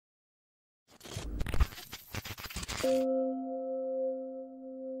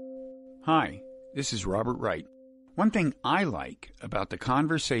Hi, this is Robert Wright. One thing I like about the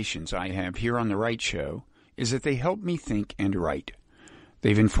conversations I have here on The Wright Show is that they help me think and write.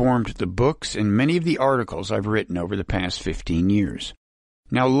 They've informed the books and many of the articles I've written over the past 15 years.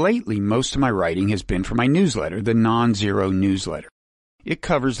 Now, lately, most of my writing has been for my newsletter, the Nonzero newsletter. It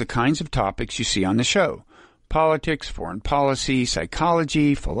covers the kinds of topics you see on the show: politics, foreign policy,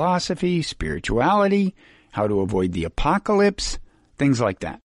 psychology, philosophy, spirituality, how to avoid the apocalypse, things like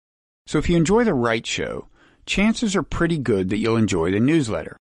that. So if you enjoy The Wright Show, chances are pretty good that you'll enjoy the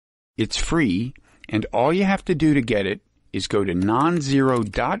newsletter. It's free, and all you have to do to get it is go to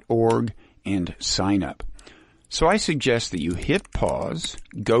nonzero.org and sign up. So I suggest that you hit pause,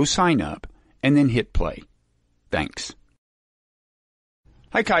 go sign up, and then hit play. Thanks.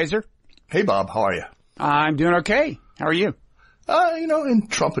 Hi, Kaiser. Hey, Bob. How are you? I'm doing okay. How are you? In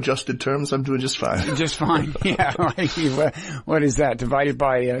Trump-adjusted terms, I'm doing just fine. Just fine. Yeah. What is that? Divided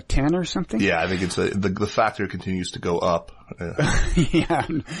by 10 or something? Yeah, I think it's the factor continues to go up. Yeah.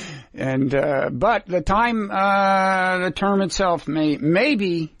 And but the term itself may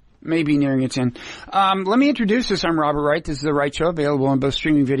be nearing its end. Let me introduce this. I'm Robert Wright. This is The Wright Show, available on both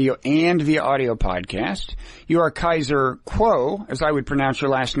streaming video and via audio podcast. You are Kaiser Kuo, as I would pronounce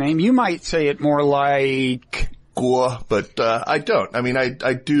your last name. You might say it more like Kuo, but I don't. I mean,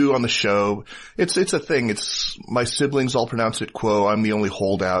 I do on the show. It's a thing. It's my siblings all pronounce it Kuo. I'm the only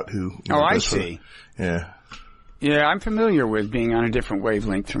holdout who. I see. Yeah. Yeah, I'm familiar with being on a different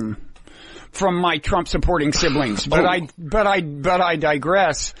wavelength from my Trump supporting siblings, but I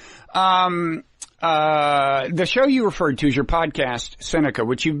digress. The show you referred to is your podcast, Sinica,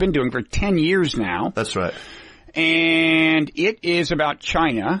 which you've been doing for 10 years now. That's right. And it is about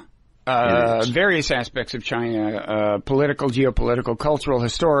China, various aspects of China, political, geopolitical, cultural,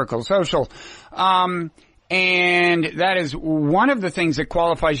 historical, social. And that is one of the things that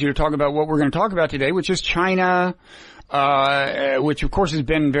qualifies you to talk about what we're going to talk about today, which is China, which of course has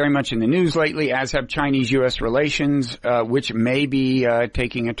been very much in the news lately, as have Chinese-U.S. relations, which may be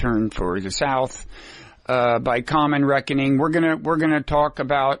taking a turn for the South by common reckoning. We're gonna talk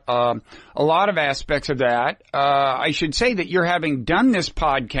about a lot of aspects of that. I should say that your having done this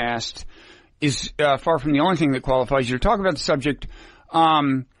podcast is far from the only thing that qualifies you to talk about the subject.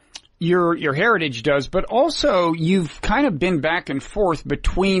 Your heritage does, but also you've kind of been back and forth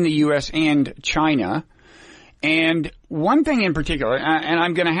between the U.S. and China. And one thing in particular, and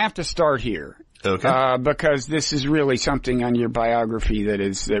I'm going to have to start here, okay, because this is really something on your biography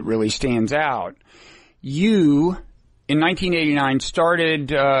that really stands out. You, in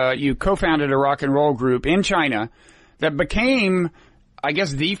 1989, you co-founded a rock and roll group in China that became, I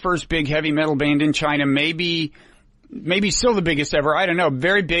guess, the first big heavy metal band in China, maybe still the biggest ever. I don't know,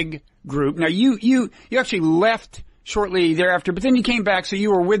 very big group. Now you actually left shortly thereafter, but then you came back, so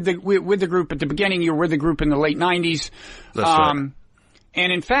you were with the group at the beginning. You were with the group in the late 90s. That's right.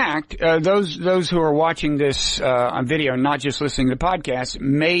 And in fact, those who are watching this on video, not just listening to the podcast,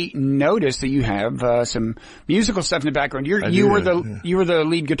 may notice that you have some musical stuff in the background. You were the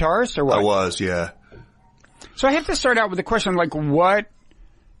lead guitarist, or what? I was, yeah. So I have to start out with a question like, what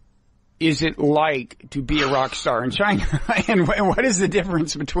is it like to be a rock star in China? And what is the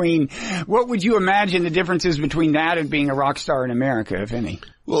difference what would you imagine the difference is between that and being a rock star in America, if any?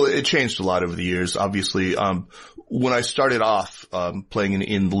 Well, it changed a lot over the years, obviously. When I started off, playing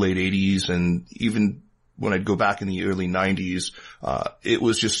in the late 80s, and even when I'd go back in the early 90s, it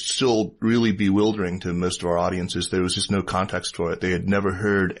was just still really bewildering to most of our audiences. There was just no context for it. They had never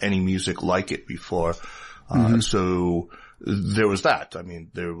heard any music like it before. So there was that. I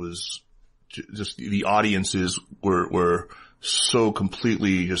mean, there was just the audiences were so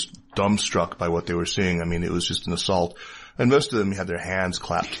completely just dumbstruck by what they were seeing. I mean, it was just an assault. And most of them had their hands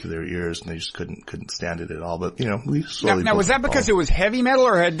clapped to their ears, and they just couldn't stand it at all. But, we slowly... Now was that because it was heavy metal,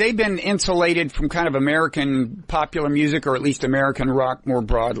 or had they been insulated from kind of American popular music, or at least American rock more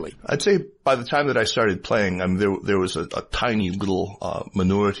broadly? I'd say by the time that I started playing, there was a tiny little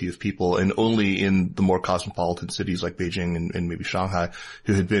minority of people, and only in the more cosmopolitan cities like Beijing and maybe Shanghai,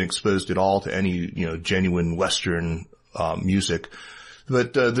 who had been exposed at all to any, genuine Western music.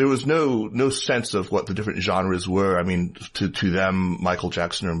 But there was no sense of what the different genres were. I mean, to them, Michael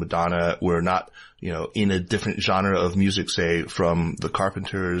Jackson or Madonna were not, in a different genre of music, say, from the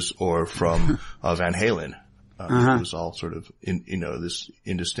Carpenters or from Van Halen. It was all sort of this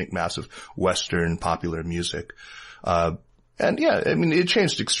indistinct mass of Western popular music. And yeah, I mean, it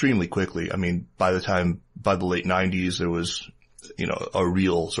changed extremely quickly. I mean, by the late 90s, there was, a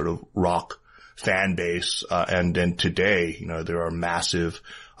real sort of rock fan base, and then today, there are massive,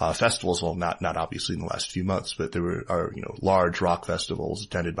 festivals. Well, not obviously in the last few months, but there are large rock festivals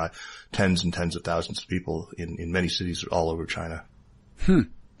attended by tens and tens of thousands of people in many cities all over China.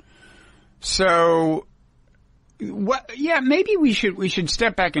 So, maybe we should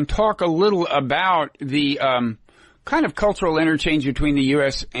step back and talk a little about the, kind of cultural interchange between the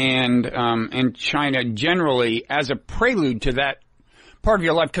U.S. and China generally as a prelude to that part of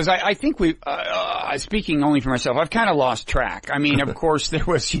your life, because I think speaking only for myself, I've kind of lost track. I mean, of course, there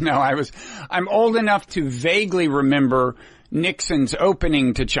was, I'm old enough to vaguely remember Nixon's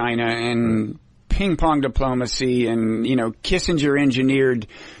opening to China and ping pong diplomacy and, Kissinger engineered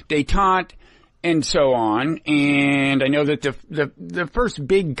détente and so on. And I know that the first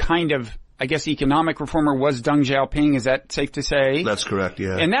big kind of, I guess, economic reformer was Deng Xiaoping. Is that safe to say? That's correct,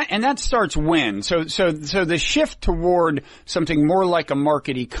 yeah. And that starts when? So the shift toward something more like a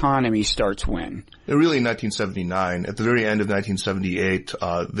market economy starts when? Really in 1979. At the very end of 1978,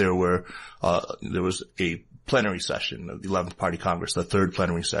 there was a plenary session of the 11th Party Congress, the third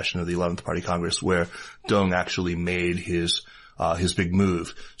plenary session of the 11th Party Congress, where Deng actually made his big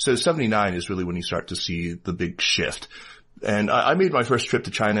move. So 79 is really when you start to see the big shift. And I made my first trip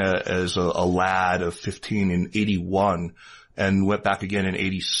to China as a lad of 15 in 81 and went back again in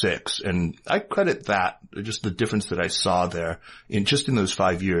 86. And I credit that, just the difference that I saw there in those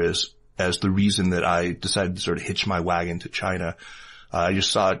 5 years, as the reason that I decided to sort of hitch my wagon to China. I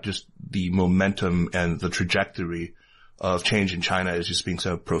just saw just the momentum and the trajectory of change in China as just being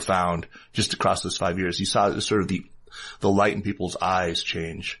so profound just across those 5 years. You saw sort of the light in people's eyes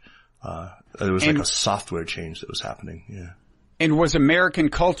change. There was like a software change that was happening. Yeah. And was American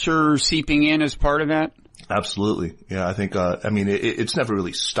culture seeping in as part of that? Absolutely. Yeah. I think, it's never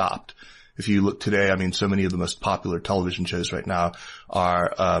really stopped. If you look today, so many of the most popular television shows right now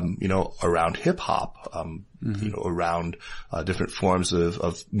are, around hip hop, around, different forms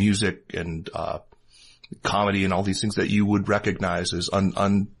of music and, comedy and all these things that you would recognize as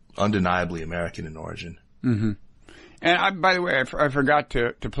undeniably American in origin. Mm-hmm. And by the way, I forgot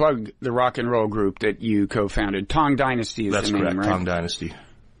to plug the rock and roll group that you co-founded. Tong Dynasty is the name, right? That's correct, Tong Dynasty.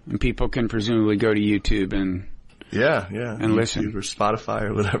 And people can presumably go to YouTube and and listen, or Spotify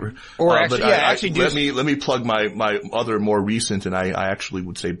or whatever. Or actually, let me plug my other more recent and I actually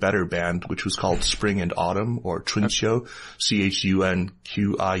would say better band, which was called Spring and Autumn, or Chunqiu,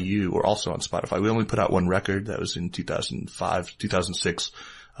 CHUNQIU, or also on Spotify. We only put out one record that was in 2005, 2006,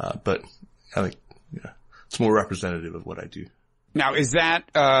 but I think it's more representative of what I do. Now, is that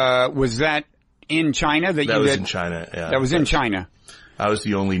was that in China that was in China? Yeah, that was in China. I was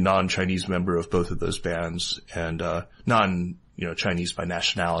the only non-Chinese member of both of those bands, and Chinese by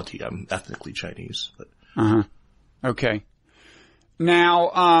nationality. I'm ethnically Chinese. But. Okay.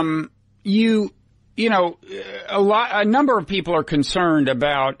 Now, a number of people are concerned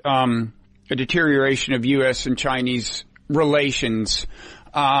about a deterioration of U.S. and Chinese relations.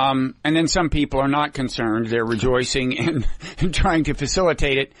 And then some people are not concerned. They're rejoicing and trying to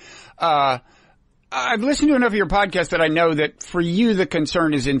facilitate it. I've listened to enough of your podcast that I know that for you the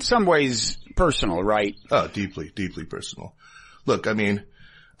concern is in some ways personal, right? Oh, deeply, deeply personal. Look,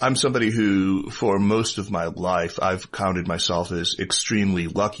 I'm somebody who, for most of my life, I've counted myself as extremely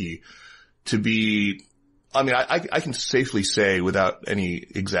lucky to be, I can safely say without any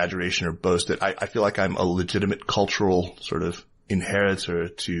exaggeration or boast that I feel like I'm a legitimate cultural sort of inheritor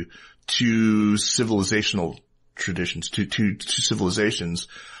to civilizational traditions, to civilizations,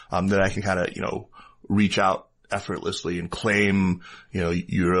 that I can kind of, reach out effortlessly and claim,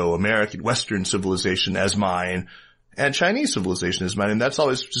 Euro-American Western civilization as mine and Chinese civilization as mine. And that's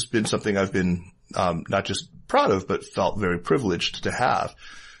always just been something I've been, not just proud of, but felt very privileged to have.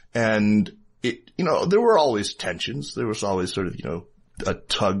 And there were always tensions. There was always sort of, a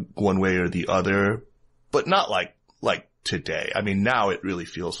tug one way or the other, but not like today. Now it really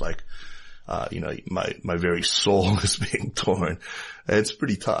feels like, my very soul is being torn. It's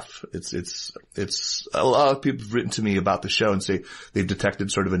pretty tough. It's a lot of people have written to me about the show and say they've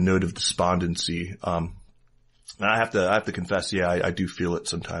detected sort of a note of despondency. And I have to confess, I do feel it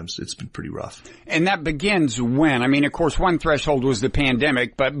sometimes. It's been pretty rough. And that begins when? Of course, one threshold was the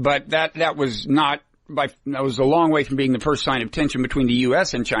pandemic, but that was not that was a long way from being the first sign of tension between the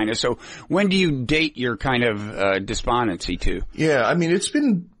U.S. and China. So when do you date your kind of despondency to? Yeah, it's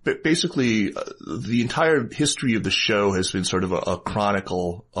been basically the entire history of the show has been sort of a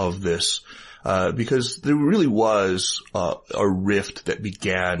chronicle of this, because there really was a rift that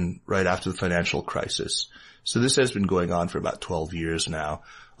began right after the financial crisis. So this has been going on for about 12 years now.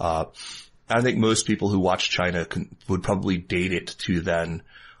 I think most people who watch China would probably date it to then.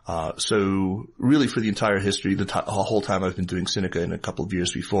 So really for the entire history, the whole time I've been doing Sinica and a couple of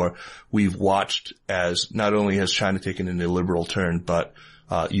years before, we've watched as not only has China taken an illiberal turn, but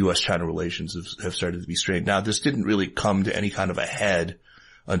U.S.-China relations have started to be strained. Now, this didn't really come to any kind of a head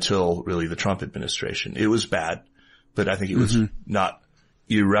until really the Trump administration. It was bad, but I think it was not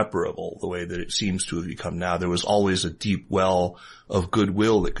irreparable the way that it seems to have become now. There was always a deep well of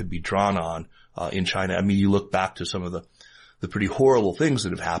goodwill that could be drawn on in China. I mean, you look back to some of the pretty horrible things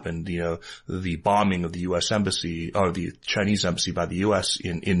that have happened, the bombing of the U.S. embassy or the Chinese embassy by the U.S.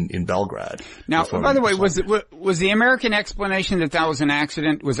 in Belgrade. Now, by the way, was the American explanation that was an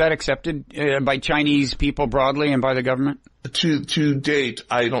accident, was that accepted by Chinese people broadly and by the government? To date,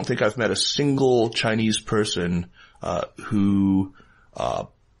 I don't think I've met a single Chinese person who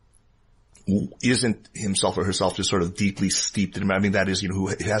isn't himself or herself just sort of deeply steeped in, I mean, that is, who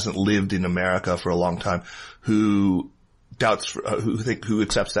hasn't lived in America for a long time, who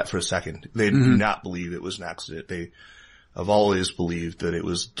accepts that for a second. They do not believe it was an accident. They have always believed that it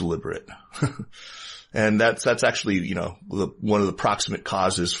was deliberate. And that's actually, one of the proximate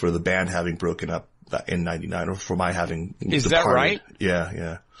causes for the band having broken up in 99, or for my having Is departed. That right?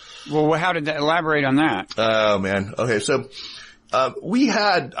 Yeah. Well, how did that elaborate on that? Oh man. Okay. So, we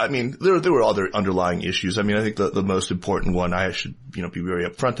had, I mean, there were other underlying issues. I mean, I think the most important one I should, be very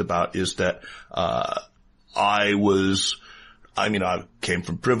upfront about is that, I came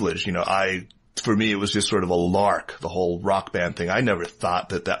from privilege. For me, it was just sort of a lark, the whole rock band thing. I never thought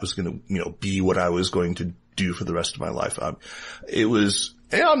that was going to, be what I was going to do for the rest of my life.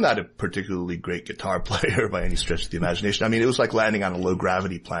 I'm not a particularly great guitar player by any stretch of the imagination. I mean, it was like landing on a low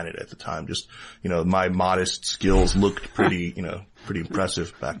gravity planet at the time. Just, my modest skills looked pretty, pretty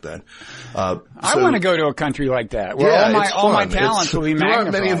impressive back then. I want to go to a country like that where all my talents will be magnified. There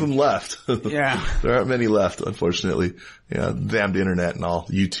aren't many of them left. Yeah. There aren't many left, unfortunately. Damned internet and all,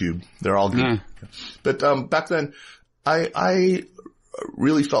 YouTube. They're all good. But, back then, I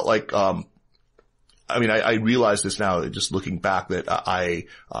really felt like, I realize this now, just looking back, that I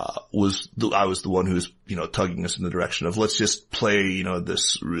was the one who was, tugging us in the direction of let's just play,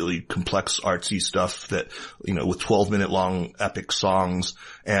 this really complex artsy stuff that, with 12-minute long epic songs,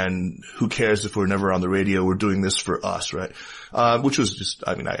 and who cares if we're never on the radio, we're doing this for us, right? Which was just,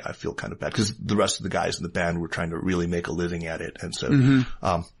 I feel kind of bad because the rest of the guys in the band were trying to really make a living at it. And so,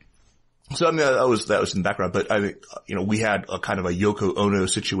 So that was in the background, but I think, we had a kind of a Yoko Ono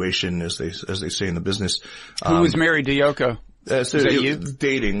situation, as they say in the business. Who was married to Yoko? So you?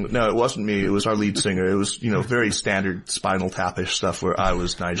 Dating. No, it wasn't me. It was our lead singer. It was, very standard Spinal Tap-ish stuff where I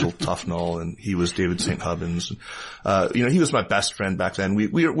was Nigel Tufnell and he was David St. Hubbins. He was my best friend back then.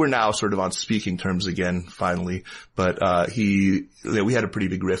 We're now sort of on speaking terms again, finally, but, we had a pretty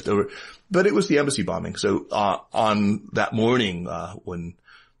big rift over, but it was the embassy bombing. So, on that morning, when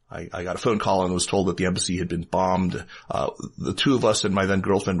I got a phone call and was told that the embassy had been bombed. The two of us and my then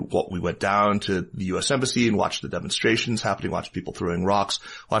girlfriend, we went down to the U.S. embassy and watched the demonstrations happening, watched people throwing rocks,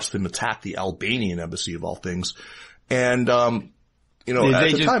 watched them attack the Albanian embassy of all things. And,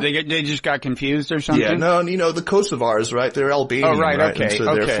 they just got confused or something? Yeah, no, the Kosovars, right? They're Albanian. Oh, right, okay. So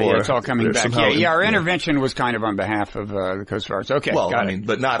okay, it's all coming back. Our intervention was kind of on behalf of, the Kosovars. Okay, got it.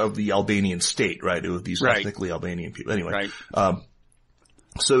 But not of the Albanian state, right? It was these ethnically Albanian people. Anyway. Right.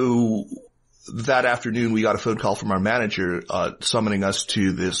 So that afternoon we got a phone call from our manager, summoning us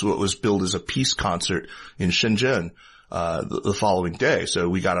to what was billed as a peace concert in Shenzhen, the following day. So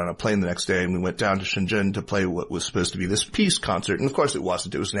we got on a plane the next day and we went down to Shenzhen to play what was supposed to be this peace concert. And of course it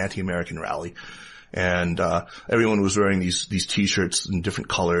wasn't. It was an anti-American rally. And, everyone was wearing these t-shirts in different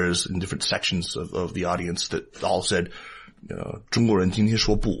colors in different sections of the audience that all said, 中国人今天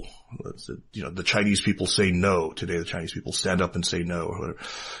说不. The Chinese people say no. Today the Chinese people stand up and say no, or whatever.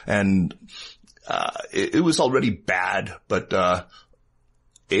 And, it was already bad, but, I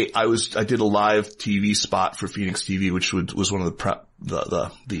did a live TV spot for Phoenix TV, which was one of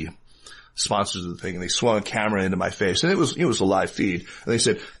the sponsors of the thing, and they swung a camera into my face, and it was a live feed. And they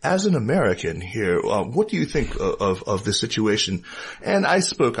said, as an American here, what do you think of this situation? And I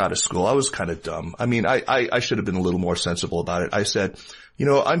spoke out of school. I was kind of dumb. I should have been a little more sensible about it. I said,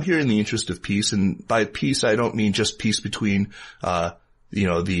 I'm here in the interest of peace, and by peace I don't mean just peace between,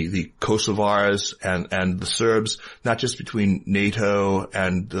 the Kosovars and the Serbs, not just between NATO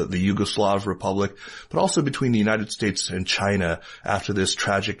and the Yugoslav Republic, but also between the United States and China after this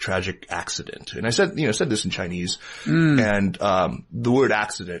tragic accident. And I said this in Chinese, and, the word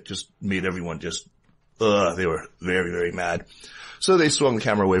accident just made everyone they were very, very mad. So they swung the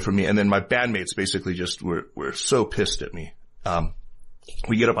camera away from me, and then my bandmates basically just were so pissed at me.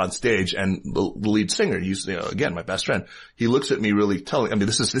 we get up on stage, and the lead singer, he's, again, my best friend, he looks at me really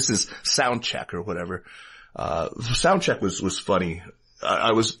this is sound check or whatever. Sound check was funny.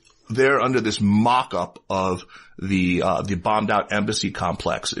 I was there under this mock-up of the bombed out embassy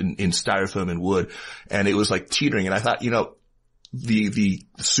complex in styrofoam and wood, and it was like teetering, and I thought, the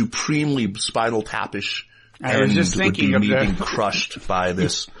supremely Spinal Tap-ish I was just thinking of being crushed by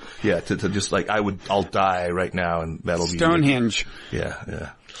this. Yeah, to just like, I'll die right now, and that'll be Stonehenge.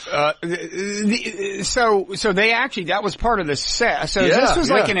 Yeah. So they actually, that was part of the set. So this was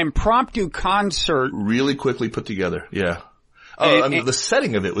like an impromptu concert. Really quickly put together. Yeah. The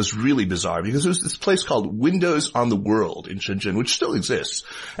setting of it was really bizarre because it was this place called Windows on the World in Shenzhen, which still exists.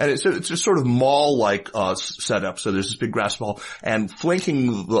 And it's a sort of mall-like, setup. So there's this big grass mall, and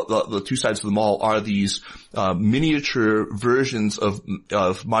flanking the two sides of the mall are these, miniature versions of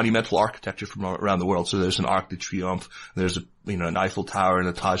monumental architecture from around the world. So there's an Arc de Triomphe, there's an Eiffel Tower and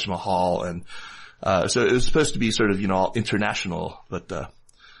a Taj Mahal, and, so it was supposed to be sort of, all international, but,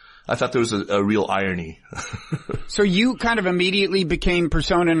 I thought there was a real irony. So you kind of immediately became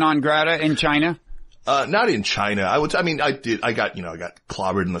persona non grata in China? Not in China. I got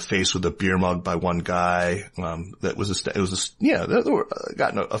clobbered in the face with a beer mug by one guy. Got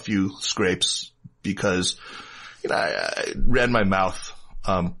a few scrapes because, I ran my mouth.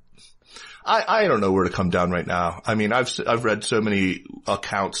 I don't know where to come down right now. I mean, I've read so many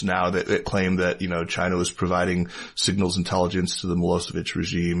accounts now that claim that, China was providing signals intelligence to the Milosevic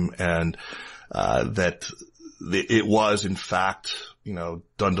regime, and, that it was in fact,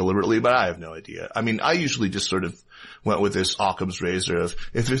 done deliberately, but I have no idea. I mean, I usually just sort of went with this Occam's razor of,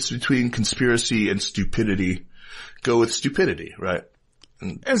 if it's between conspiracy and stupidity, go with stupidity, right?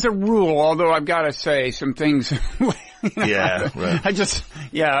 As a rule, although I've got to say some things. Yeah, right.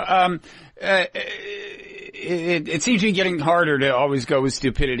 It seems to be getting harder to always go with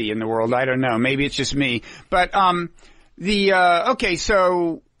stupidity in the world. I don't know. Maybe it's just me. But, okay,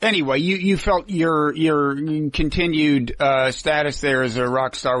 so anyway, you felt your continued, status there as a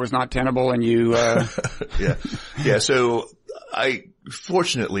rock star was not tenable, and you, Yeah. So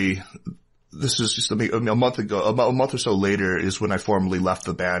fortunately, this is just a month ago, about a month or so later is when I formally left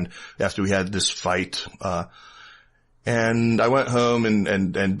the band after we had this fight. And I went home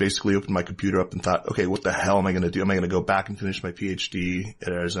and basically opened my computer up and thought, okay, what the hell am I going to do? Am I going to go back and finish my PhD at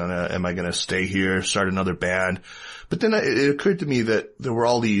Arizona? Am I going to stay here, start another band? But then it occurred to me that there were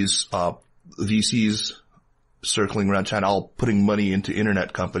all these, VCs circling around China, all putting money into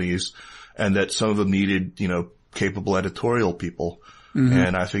internet companies, and that some of them needed, capable editorial people. Mm-hmm.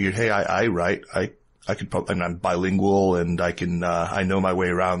 And I figured, hey, I write, I could probably, I'm bilingual, and I can, I know my way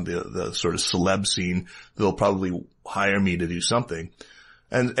around the sort of celeb scene. They'll probably hire me to do something.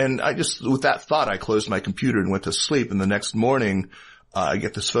 And I just, with that thought, I closed my computer and went to sleep. And the next morning, I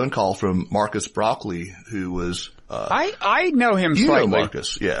get this phone call from Marcus Broccoli, who was, I know him slightly. You know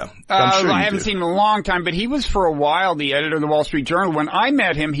Marcus, yeah. I'm sure I haven't seen him in a long time, but he was for a while the editor of the Wall Street Journal. When I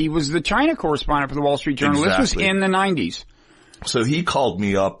met him, he was the China correspondent for the Wall Street Journal. Exactly. This was in the 90s. So he called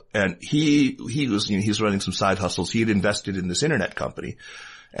me up, and he was, he's running some side hustles. He had invested in this internet company,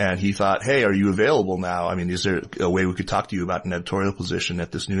 and he thought, hey, are you available now? I mean, is there a way we could talk to you about an editorial position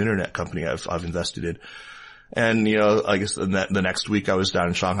at this new internet company I've invested in? And, I guess the next week I was down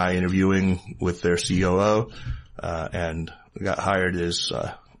in Shanghai interviewing with their COO, and got hired as,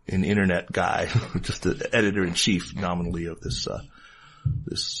 an internet guy, just the editor-in-chief nominally of this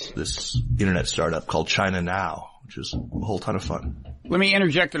internet startup called China Now, which is a whole ton of fun. Let me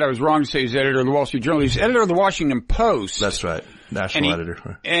interject that I was wrong to say he's editor of the Wall Street Journal. He's editor of the Washington Post. That's right. National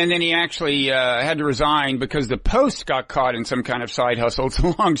editor. And then he actually had to resign because the Post got caught in some kind of side hustle. It's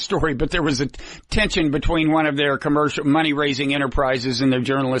a long story, but there was a tension between one of their commercial money-raising enterprises and their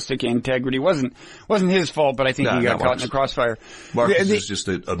journalistic integrity. Wasn't his fault, but I think he got caught in the crossfire. Marcus is just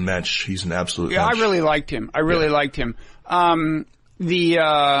a mensch. He's an absolute mensch. I really liked him. Liked him.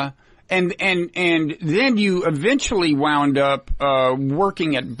 And then you eventually wound up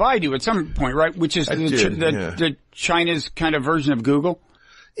working at Baidu at some point, right? Which is the China's kind of version of Google.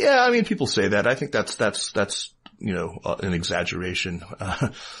 Yeah, I mean, people say that. I think that's an exaggeration.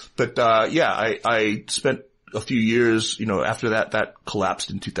 But I spent a few years, after that collapsed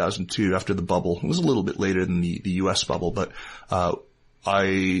in 2002 after the bubble. It was a little bit later than the US bubble, but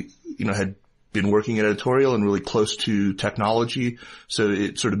I had been working in editorial and really close to technology. So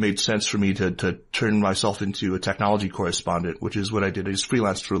it sort of made sense for me to turn myself into a technology correspondent, which is what I did. I just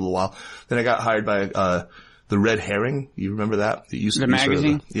freelanced for a little while. Then I got hired by, the Red Herring. You remember that? It used to be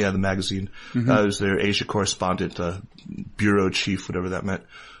magazine? Sort of the magazine. I was their Asia correspondent, bureau chief, whatever that meant,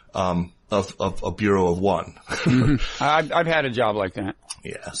 of a bureau of one. I've had a job like that.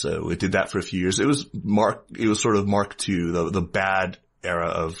 Yeah, so it did that for a few years. It was sort of Mark II, the bad era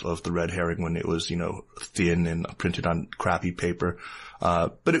of the Red Herring, when it was, thin and printed on crappy paper.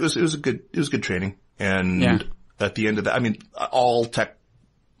 But it was good training. And at the end of that, I mean, all tech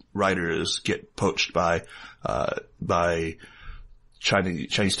writers get poached by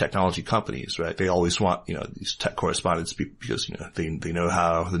Chinese technology companies, right? They always want, these tech correspondents because, they know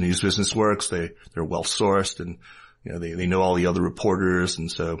how the news business works. They're well sourced, and, they know all the other reporters.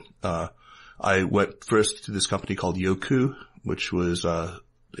 And so, I went first to this company called Youku, which was, an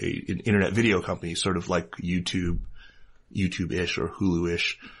internet video company, sort of like YouTube-ish or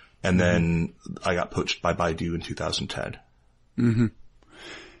Hulu-ish. And then I got poached by Baidu in 2010. Mm-hmm.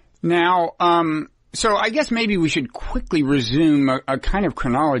 Now, so I guess maybe we should quickly resume a kind of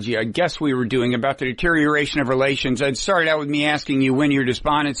chronology I guess we were doing about the deterioration of relations. I'd started out with me asking you when your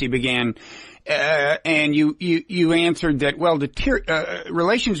despondency began, and you answered that, well,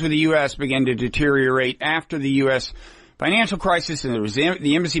 relations with the U.S. began to deteriorate after the U.S. financial crisis, and there was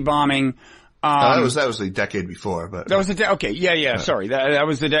the embassy bombing. That was the decade before, but. That was okay. Yeah. Sorry. That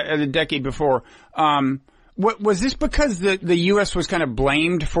was the decade before. What was this because the U.S. was kind of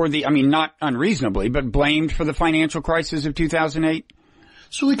blamed for not unreasonably, but blamed for the financial crisis of 2008?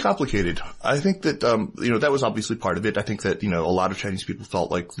 It's really complicated. I think that, that was obviously part of it. I think that, a lot of Chinese people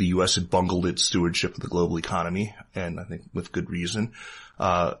felt like the U.S. had bungled its stewardship of the global economy, and I think with good reason.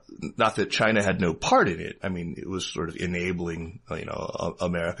 Not that China had no part in it. I mean, it was sort of enabling,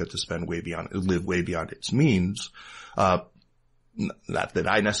 America to live way beyond its means. Not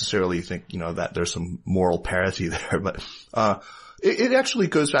that I necessarily think, that there's some moral parity there, but, it actually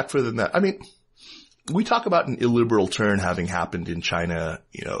goes back further than that. I mean, we talk about an illiberal turn having happened in China,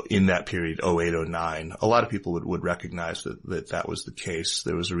 in that period, 08, 09. A lot of people would recognize that was the case.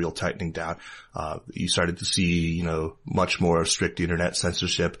 There was a real tightening down. You started to see, much more strict internet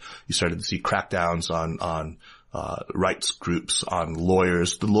censorship. You started to see crackdowns on rights groups, on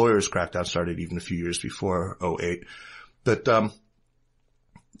lawyers. The lawyers crackdown started even a few years before 08. But,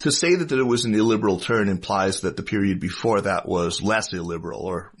 to say that it was an illiberal turn implies that the period before that was less illiberal,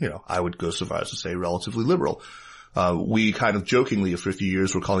 or, I would go so far as to say relatively liberal. We kind of jokingly for a few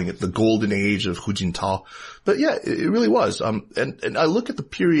years were calling it the golden age of Hu Jintao. But yeah, it really was. And I look at the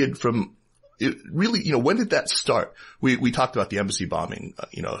period from, it really, when did that start? We talked about the embassy bombing,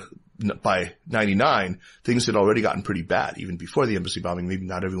 by 99, things had already gotten pretty bad, even before the embassy bombing. Maybe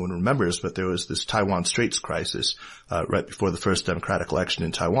not everyone remembers, but there was this Taiwan Straits crisis, right before the first democratic election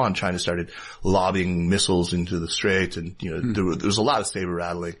in Taiwan. China started lobbing missiles into the strait, and, there was a lot of saber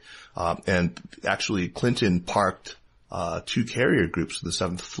rattling. And actually Clinton parked, 2 carrier groups of the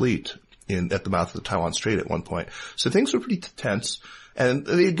 7th Fleet at the mouth of the Taiwan Strait at one point. So things were pretty tense, and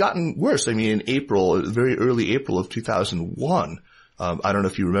they had gotten worse. I mean, in April, very early April of 2001, I don't know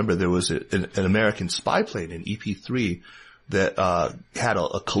if you remember, there was an American spy plane, an EP-3, that had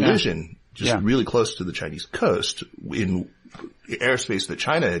a collision really close to the Chinese coast in airspace that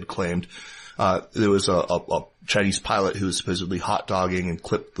China had claimed. There was a Chinese pilot who was supposedly hot dogging and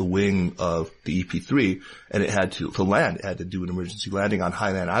clipped the wing of the EP-3, and it had to land. It had to do an emergency landing on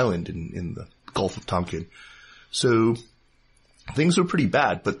Hainan Island in the Gulf of Tonkin. So things were pretty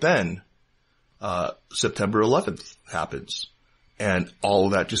bad. But then September 11th happens. And all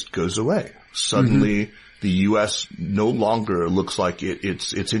of that just goes away. Suddenly, the U.S. no longer looks like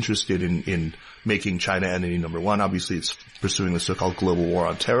it's interested in making China enemy number one. Obviously, it's pursuing the so-called global war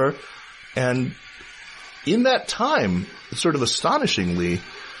on terror. And in that time, sort of astonishingly,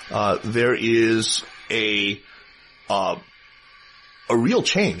 there is a real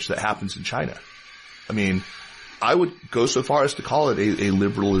change that happens in China. I mean, I would go so far as to call it a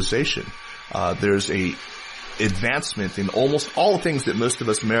liberalization. There's a advancement in almost all the things that most of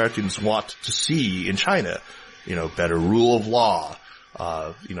us Americans want to see in China. Better rule of law,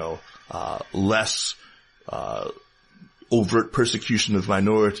 less, overt persecution of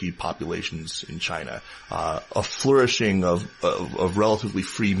minority populations in China, a flourishing of relatively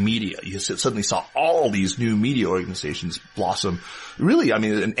free media. You suddenly saw all these new media organizations blossom. Really, I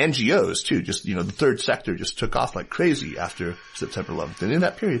mean, and NGOs too, just, the third sector just took off like crazy after September 11th. And in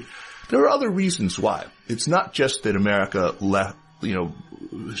that period, there are other reasons why. It's not just that America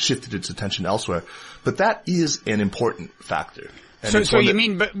shifted its attention elsewhere, but that is an important factor. And so you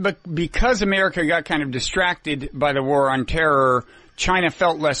mean, but because America got kind of distracted by the war on terror, China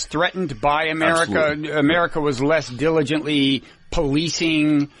felt less threatened by America. Absolutely. America was less diligently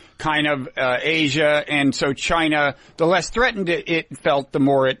policing kind of Asia, and so China, the less threatened it felt, the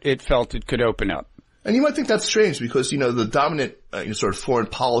more it felt it could open up. And you might think that's strange because, the dominant sort of foreign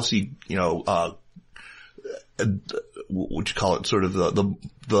policy, what you call it, sort of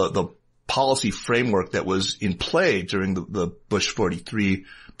the policy framework that was in play during the Bush 43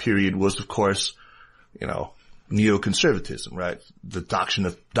 period was, of course, neoconservatism, right? The doctrine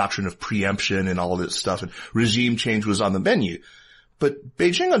of preemption and all of this stuff, and regime change was on the menu. But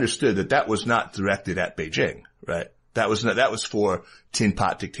Beijing understood that was not directed at Beijing, right? That was for tin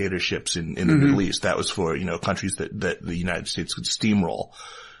pot dictatorships in the Middle East. That was for, countries that the United States could steamroll.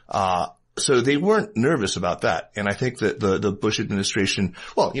 So they weren't nervous about that. And I think that the Bush administration,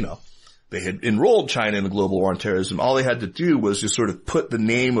 they had enrolled China in the global war on terrorism. All they had to do was just sort of put the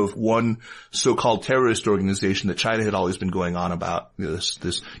name of one so-called terrorist organization that China had always been going on about,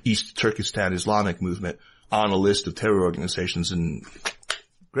 this East Turkestan Islamic movement, on a list of terror organizations, and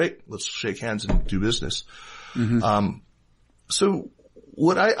great, let's shake hands and do business. So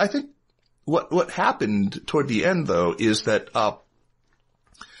what I think what happened toward the end, though, is that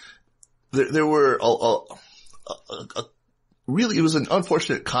there were really, it was an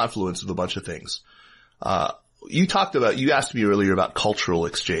unfortunate confluence of a bunch of things. You asked me earlier about cultural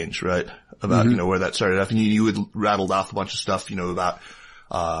exchange, right? About, where that started off, and you had rattled off a bunch of stuff, about,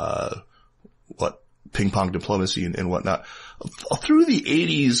 ping pong diplomacy and whatnot. Through the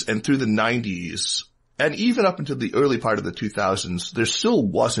 80s and through the 90s, and even up into the early part of the 2000s, there still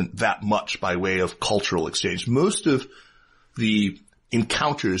wasn't that much by way of cultural exchange. Most of the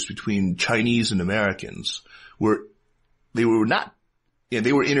encounters between Chinese and Americans were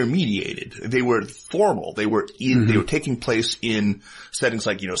intermediated. They were formal. They were taking place in settings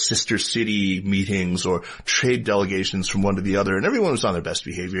like, sister city meetings or trade delegations from one to the other, and everyone was on their best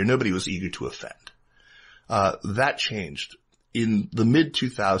behavior. Nobody was eager to offend. That changed. In the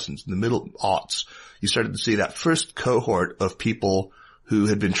mid-2000s, in the middle aughts, you started to see that first cohort of people who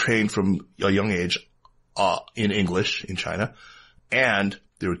had been trained from a young age in English in China, and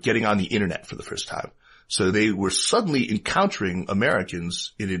they were getting on the internet for the first time. So they were suddenly encountering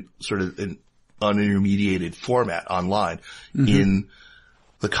Americans in a sort of an unintermediated format online in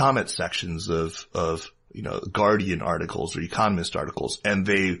the comment sections of Guardian articles or Economist articles, and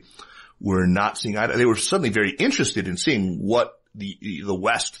they were not seeing eye to eye. They were suddenly very interested in seeing what the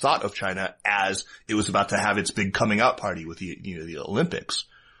West thought of China as it was about to have its big coming out party with the Olympics.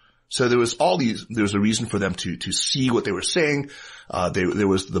 So there was a reason for them to see what they were saying. There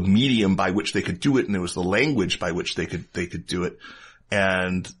was the medium by which they could do it, and there was the language by which they could do it.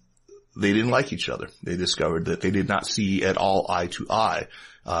 And they didn't like each other. They discovered that they did not see at all eye to eye.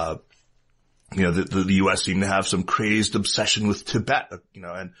 The U.S. seemed to have some crazed obsession with Tibet,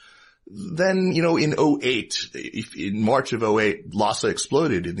 and then, in 2008, in March of 2008, Lhasa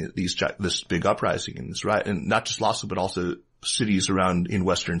exploded in this big uprising in this riot, and not just Lhasa, but also cities around in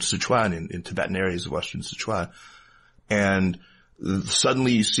western Sichuan, in Tibetan areas of western Sichuan. And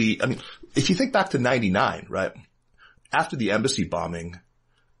suddenly you see, if you think back to 99, right? After the embassy bombing,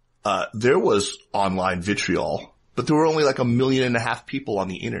 there was online vitriol, but there were only like 1.5 million people on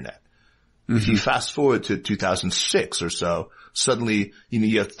the internet. If you fast forward to 2006 or so, suddenly,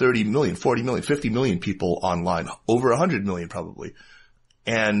 you have 30 million, 40 million, 50 million people online, over 100 million probably.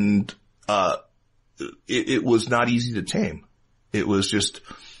 And, it was not easy to tame. It was just,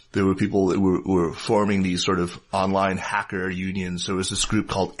 there were people that were forming these sort of online hacker unions. There was this group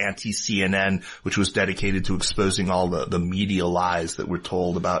called Anti-CNN, which was dedicated to exposing all the media lies that were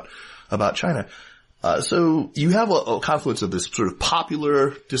told about China. So you have a confluence of this sort of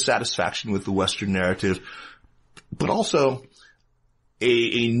popular dissatisfaction with the Western narrative, but also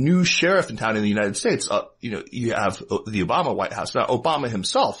a new sheriff in town in the United States. You have the Obama White House. Now, Obama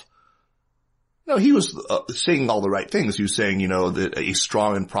himself, he was saying all the right things. He was saying, that a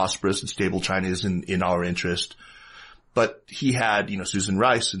strong and prosperous and stable China is in our interest. But he had, Susan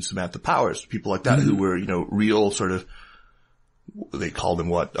Rice and Samantha Powers, people like that who were, real sort of, they called them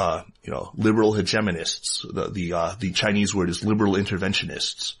liberal hegemonists. The Chinese word is liberal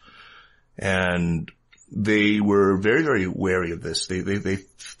interventionists. And they were very, very wary of this. They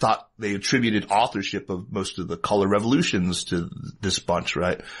thought they attributed authorship of most of the color revolutions to this bunch,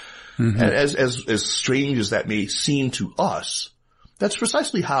 right? And as strange as that may seem to us, that's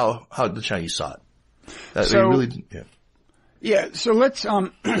precisely how the Chinese saw it. So, they really, yeah. So let's, so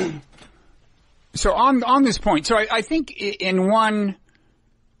on this point, so I think in one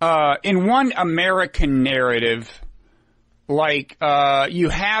American narrative, like, you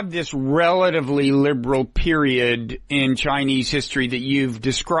have this relatively liberal period in Chinese history that you've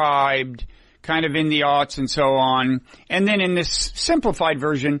described, kind of in the aughts and so on. And then in this simplified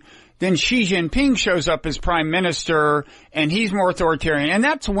version, then Xi Jinping shows up as prime minister, and he's more authoritarian. And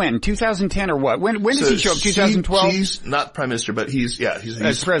that's when? 2010 or what? When does he show up? 2012? He's not prime minister, but he's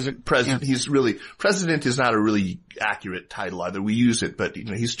president. President. Yeah. He's really, president is not a really accurate title either. We use it, but,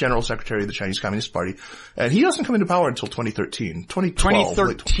 he's general secretary of the Chinese Communist Party. And he doesn't come into power until 2013.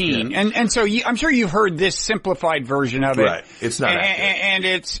 2013. And so I'm sure you've heard this simplified version of it. Right. It's not accurate. And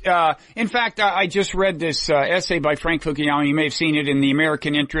it's, in fact, I just read this, essay by Frank Fukuyama. You may have seen it in The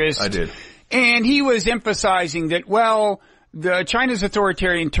American Interest. I did. And he was emphasizing that, well, China's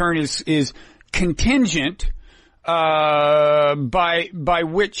authoritarian turn is contingent, by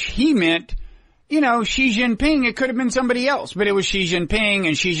which he meant, Xi Jinping. It could have been somebody else, but it was Xi Jinping,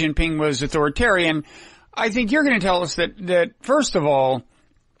 and Xi Jinping was authoritarian. I think you're going to tell us that first of all,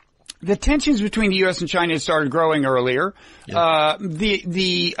 the tensions between the U.S. and China had started growing earlier. Yeah.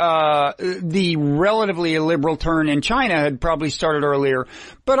 The relatively illiberal turn in China had probably started earlier.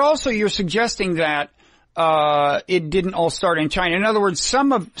 But also you're suggesting that, it didn't all start in China. In other words,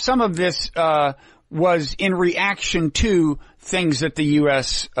 some of this, was in reaction to things that the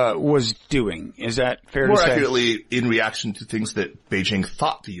U.S., was doing. Is that fair to say? More accurately, in reaction to things that Beijing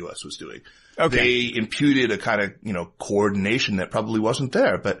thought the U.S. was doing. Okay. They imputed a kind of, coordination that probably wasn't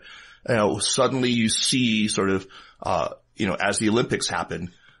there, but suddenly you see sort of, as the Olympics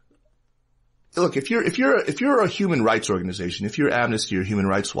happen. Look, if you're a human rights organization, if you're Amnesty or Human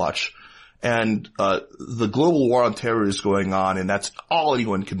Rights Watch, and, the global war on terror is going on, and that's all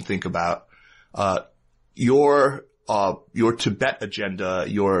anyone can think about, your Tibet agenda,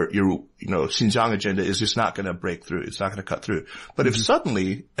 your Xinjiang agenda is just not going to break through. It's not going to cut through. But if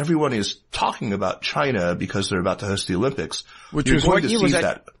suddenly everyone is talking about China because they're about to host the Olympics, which was what year was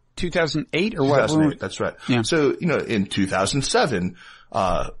that? 2008 or what? 2008, that's right. Yeah. So, in 2007,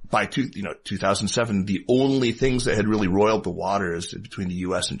 by 2007, the only things that had really roiled the waters between the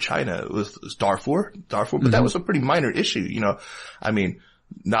U.S. and China was Darfur, but that was a pretty minor issue,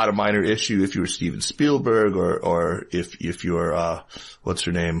 not a minor issue if you were Steven Spielberg or if you're, what's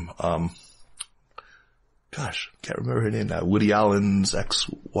her name? Can't remember her name now. Woody Allen's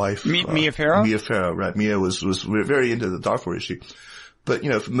ex-wife. Mia Farrow? Mia Farrow, right. Mia was very into the Darfur issue. But,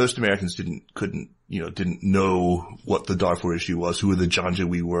 most Americans didn't know what the Darfur issue was, who the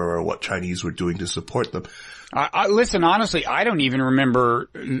Janjaweed were, or what Chinese were doing to support them. Listen, honestly, I don't even remember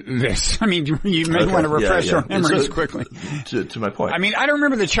this. You may want to refresh our memories quickly. To my point. I don't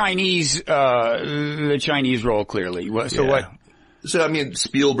remember the Chinese role clearly. So what? So,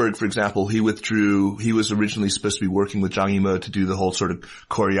 Spielberg, for example, he withdrew. He was originally supposed to be working with Zhang Yimou to do the whole sort of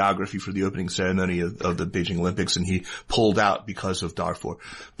choreography for the opening ceremony of the Beijing Olympics, and he pulled out because of Darfur.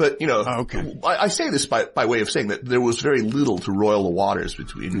 But, okay. I say this by way of saying that there was very little to roil the waters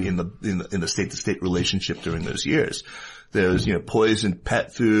between, in the state-to-state relationship during those years. There was, poisoned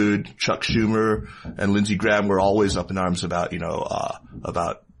pet food. Chuck Schumer and Lindsey Graham were always up in arms about,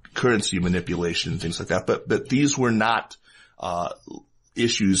 about currency manipulation and things like that. But these were not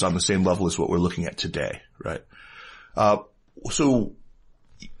issues on the same level as what we're looking at today, right? So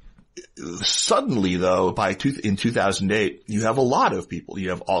suddenly though, in 2008, you have a lot of people.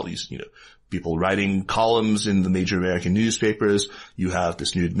 You have all these, people writing columns in the major American newspapers. You have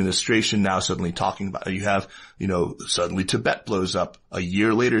this new administration now suddenly talking about, you have, suddenly Tibet blows up. A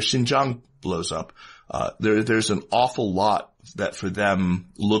year later, Xinjiang blows up. There's an awful lot that for them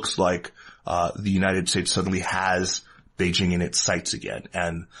looks like, the United States suddenly has Beijing in its sights again,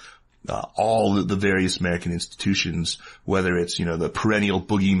 and all the various American institutions, whether it's the perennial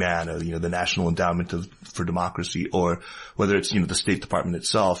boogeyman of the National Endowment for Democracy, or whether it's the State Department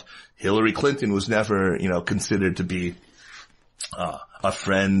itself. Hillary Clinton was never considered to be a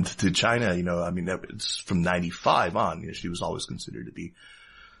friend to China. It's from 95 on. She was always considered to be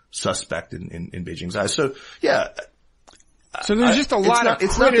suspect in Beijing's eyes. So yeah. So there's just a lot of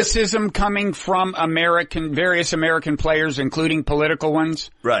criticism coming from various American players, including political ones.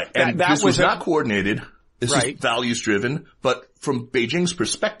 Right. And this was not coordinated. This is values driven, but from Beijing's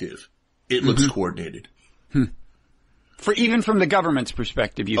perspective, it looks coordinated. Even from the government's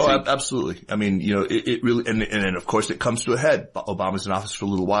perspective, you think? Oh, absolutely. It really, and of course it comes to a head. Obama's in office for a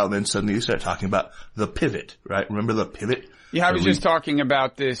little while, and then suddenly you start talking about the pivot, right? Remember the pivot? Yeah, I was just talking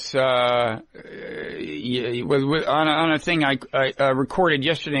about this, on a thing I recorded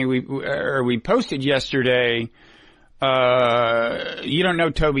yesterday, we posted yesterday. You don't know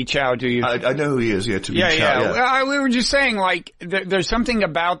Toby Chow, do you? I know who he is, Toby Chow. Yeah. We were just saying, there's something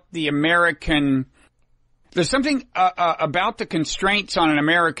about the American There's something about the constraints on an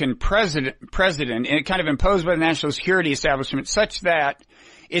American president, and it kind of imposed by the national security establishment, such that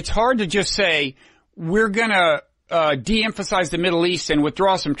it's hard to just say we're going to de-emphasize the Middle East and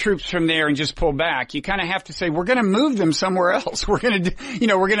withdraw some troops from there and just pull back. You kind of have to say we're going to move them somewhere else. We're going to,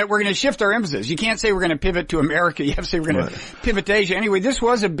 we're going to shift our emphasis. You can't say we're going to pivot to America. You have to say we're going to pivot to Asia. Anyway, this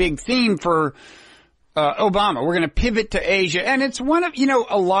was a big theme for Obama. We're going to pivot to Asia. And it's one of,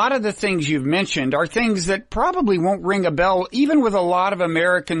 a lot of the things you've mentioned are things that probably won't ring a bell even with a lot of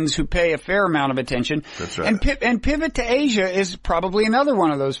Americans who pay a fair amount of attention. That's right. And pivot to Asia is probably another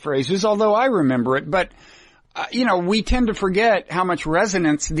one of those phrases, although I remember it. But, we tend to forget how much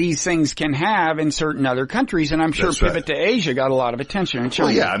resonance these things can have in certain other countries. And I'm sure pivot to Asia got a lot of attention in China.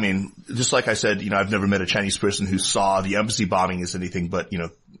 Well, yeah. I mean, just like I said, I've never met a Chinese person who saw the embassy bombing as anything but,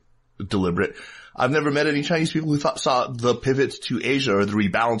 deliberate. I've never met any Chinese people who saw the pivot to Asia or the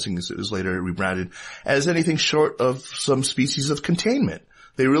rebalancing, as it was later rebranded, as anything short of some species of containment.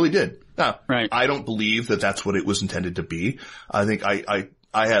 They really did. Now, I don't believe that that's what it was intended to be. I think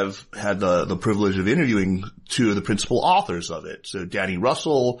I have had the privilege of interviewing two of the principal authors of it. So Danny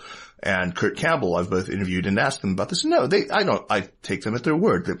Russell and Kurt Campbell, I've both interviewed and asked them about this. No, I take them at their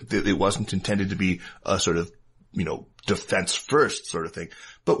word that it wasn't intended to be a sort of, defense first sort of thing.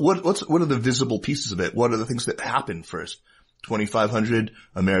 But what are the visible pieces of it? What are the things that happen first? 2,500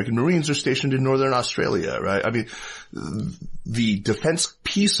 American Marines are stationed in Northern Australia, right? I mean, the defense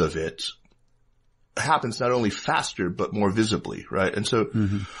piece of it happens not only faster, but more visibly, right? And so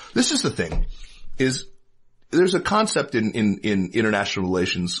this is the thing, is there's a concept in international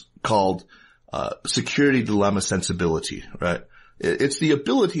relations called security dilemma sensibility, right? It's the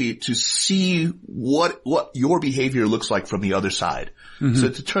ability to see what your behavior looks like from the other side. So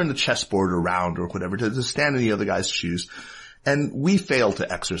to turn the chessboard around or whatever, to stand in the other guy's shoes. And we fail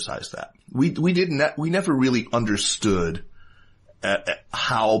to exercise that. We never really understood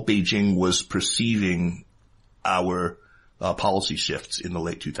how Beijing was perceiving our policy shifts in the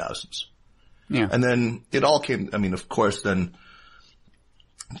late 2000s. Yeah. And then it all came, of course, then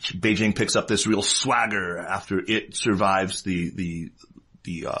Beijing picks up this real swagger after it survives the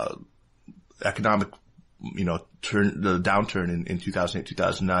economic, the downturn in 2008,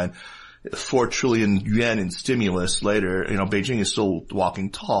 2009. 4 trillion yuan in stimulus later, Beijing is still walking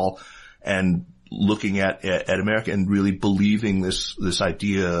tall and looking at America and really believing this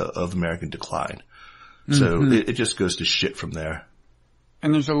idea of American decline. So it just goes to shit from there.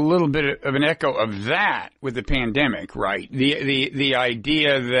 And there's a little bit of an echo of that with the pandemic, right? The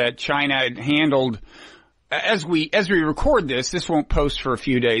idea that China had handled, as we record this won't post for a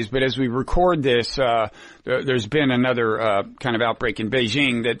few days, but as we record this, there's been another, kind of outbreak in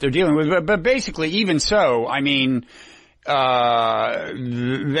Beijing that they're dealing with. But basically, even so,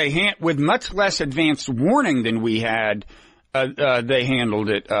 with much less advanced warning than we had, they handled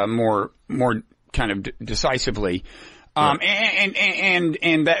it, more kind of decisively. And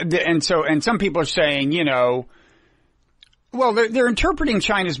some people are saying, well, they're interpreting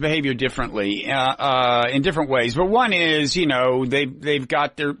China's behavior differently, in different ways. But one is, they've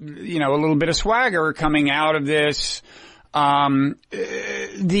got their, a little bit of swagger coming out of this. But I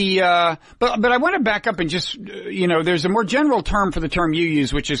want to back up and just, there's a more general term for the term you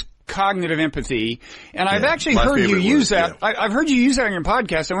use, which is cognitive empathy. And I've actually heard you use that. Yeah. I've heard you use that on your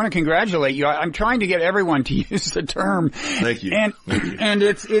podcast. I want to congratulate you. I'm trying to get everyone to use the term. Thank you. And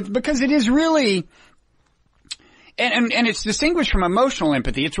it's because it is really, and it's distinguished from emotional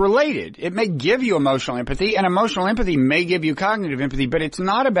empathy. It's related. It may give you emotional empathy, and emotional empathy may give you cognitive empathy, but it's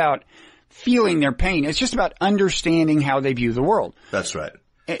not about feeling their pain. It's just about understanding how they view the world. That's right.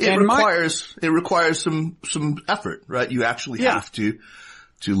 It requires some effort, right? You actually have to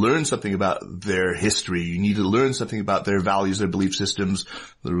learn something about their history. You need to learn something about their values, their belief systems,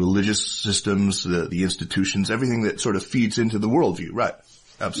 the religious systems, the institutions, everything that sort of feeds into the worldview. Right.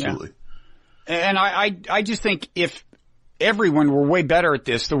 Absolutely. Yeah. And I just think if everyone were way better at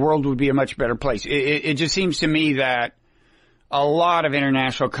this, the world would be a much better place. It just seems to me that a lot of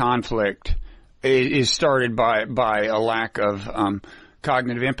international conflict is started by a lack of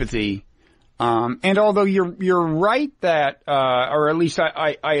cognitive empathy. And although you're right that, or at least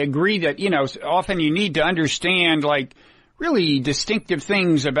I agree that, often you need to understand really distinctive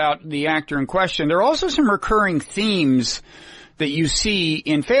things about the actor in question. There are also some recurring themes that you see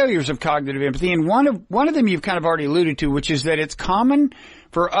in failures of cognitive empathy. And one of them you've kind of already alluded to, which is that it's common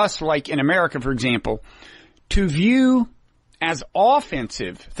for us, like in America, for example, to view as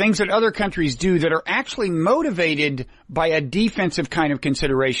offensive, things that other countries do that are actually motivated by a defensive kind of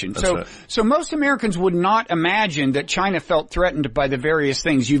consideration. So most Americans would not imagine that China felt threatened by the various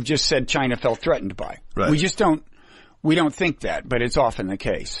things you've just said China felt threatened by. Right. We don't think that, but it's often the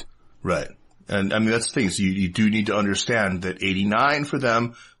case. Right. And I mean, that's the thing. So you do need to understand that 89 for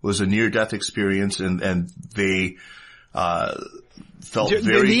them was a near-death experience, and they, felt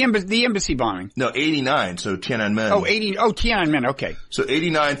the embassy bombing. No, 89. So Tiananmen. Tiananmen. Okay. So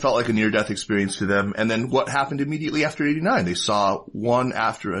 89 felt like a near-death experience to them. And then what happened immediately after 89? They saw one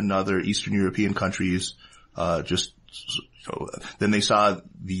after another Eastern European countries, then they saw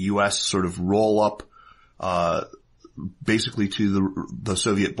the U.S. sort of roll up, basically to the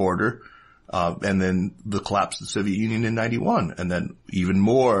Soviet border, and then the collapse of the Soviet Union in 91. And then even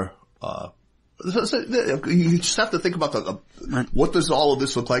more, you just have to think about what does all of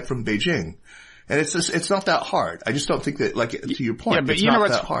this look like from Beijing? And it's not that hard. I just don't think that, like, to your point, it's not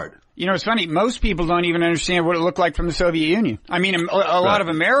that hard. You know, it's funny. Most people don't even understand what it looked like from the Soviet Union. I mean, a lot of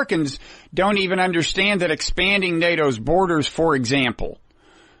Americans don't even understand that expanding NATO's borders, for example,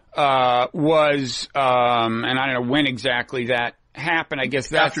 was, and I don't know when exactly that happened. I guess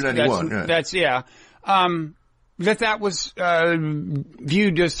that's after 91. That was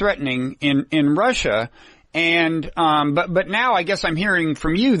viewed as threatening in Russia, and but now I guess I'm hearing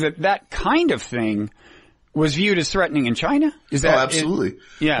from you that kind of thing was viewed as threatening in China. Is that absolutely?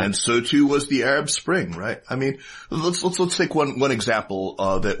 Yeah, and so too was the Arab Spring, right? I mean, let's take one example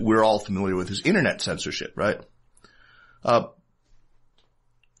that we're all familiar with is internet censorship, right?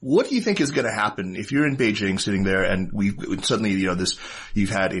 What do you think is going to happen if you're in Beijing sitting there and suddenly, you've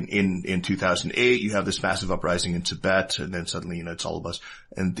had in 2008, you have this massive uprising in Tibet, and then suddenly, it's all of us.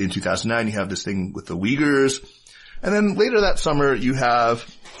 And in 2009, you have this thing with the Uyghurs. And then later that summer, you have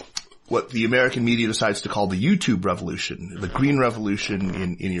what the American media decides to call the YouTube revolution, the Green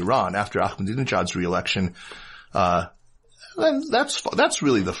Revolution in Iran after Ahmadinejad's re-election. And that's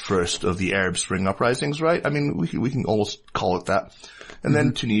really the first of the Arab Spring uprisings, right? I mean, we can almost call it that. And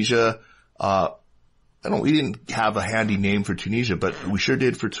then Tunisia, we didn't have a handy name for Tunisia, but we sure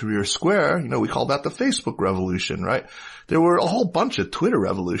did for Tahrir Square. We called that the Facebook revolution, right? There were a whole bunch of Twitter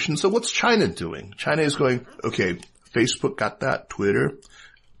revolutions. So what's China doing? China is going, okay, Facebook got that, Twitter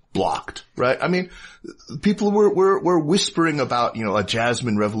blocked, right? I mean, people were whispering about, a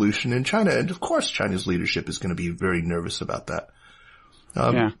Jasmine revolution in China. And of course China's leadership is going to be very nervous about that.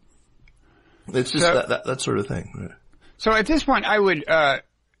 It's just that sort of thing. Right? So at this point, I would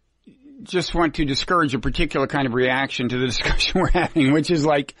just want to discourage a particular kind of reaction to the discussion we're having, which is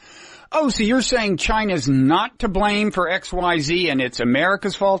like, oh, so you're saying China's not to blame for X, Y, Z and it's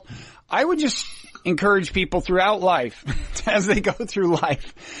America's fault? I would just encourage people throughout life, as they go through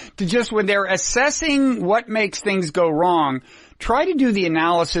life, to just when they're assessing what makes things go wrong, try to do the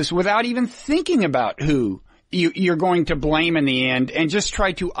analysis without even thinking about who you're going to blame in the end, and just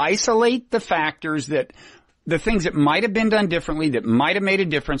try to isolate the factors the things that might have been done differently, that might have made a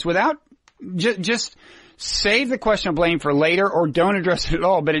difference, without just save the question of blame for later, or don't address it at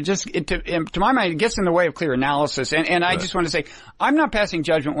all. But to my mind, it gets in the way of clear analysis. And I just want to say, I'm not passing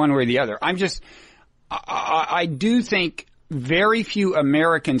judgment one way or the other. I do think very few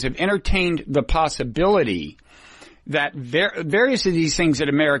Americans have entertained the possibility that various of these things that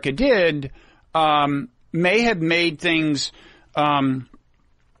America did, may have made things,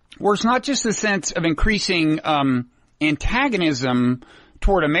 where it's not just the sense of increasing antagonism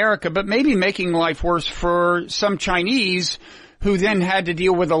toward America, but maybe making life worse for some Chinese who then had to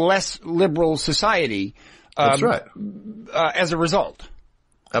deal with a less liberal society. That's right. As a result.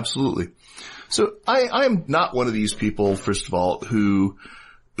 Absolutely. So I am not one of these people, first of all, who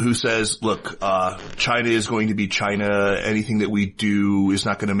says, look, China is going to be China. Anything that we do is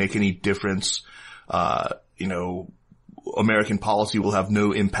not going to make any difference. American policy will have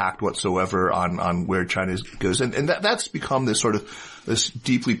no impact whatsoever on where China goes. And that's become this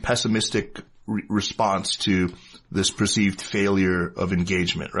deeply pessimistic response to this perceived failure of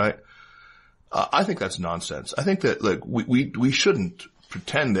engagement, right? I think that's nonsense. I think that, like, we shouldn't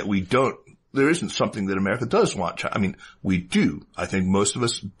pretend that there isn't something that America does want China. I mean, we do. I think most of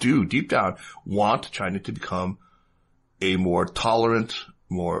us do deep down want China to become a more tolerant,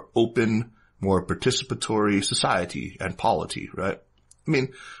 more open, more participatory society and polity, right? I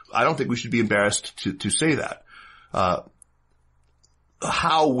mean, I don't think we should be embarrassed to say that.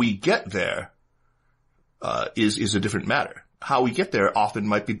 How we get there, is a different matter. How we get there often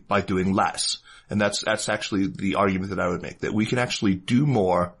might be by doing less. And that's actually the argument that I would make, that we can actually do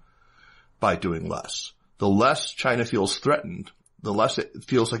more by doing less. The less China feels threatened, the less it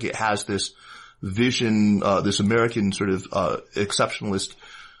feels like it has this vision, this American sort of, exceptionalist,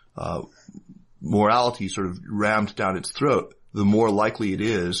 morality sort of rammed down its throat, the more likely it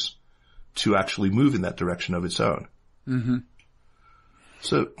is to actually move in that direction of its own. Mm-hmm.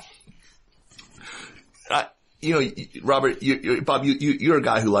 So, Robert, Bob, you're a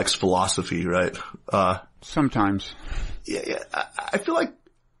guy who likes philosophy, right? Sometimes. Yeah. I feel like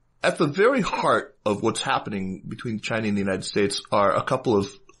at the very heart of what's happening between China and the United States are a couple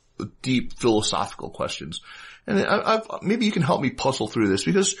of deep philosophical questions. And maybe you can help me puzzle through this,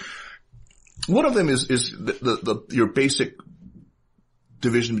 because one of them is your basic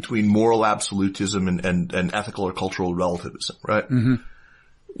division between moral absolutism and ethical or cultural relativism, right? Mm-hmm.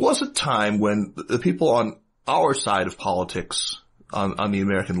 Was a time when the people on our side of politics, on the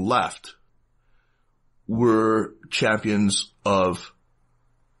American left, were champions of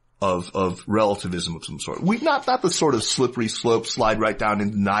relativism of some sort. Not the sort of slippery slope, slide right down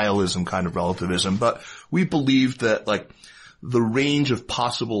into nihilism kind of relativism, but we believed that, like, the range of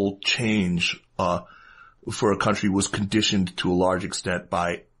possible change, for a country was conditioned to a large extent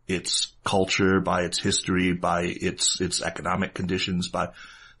by its culture, by its history, by its economic conditions, by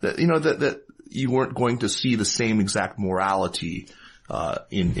that you weren't going to see the same exact morality,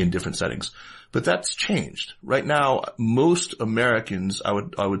 in different settings. But that's changed. Right now, most Americans, I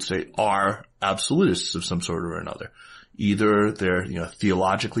would say, are absolutists of some sort or another. Either they're,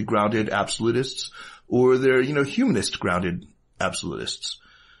 theologically grounded absolutists, or they're, humanist grounded absolutists.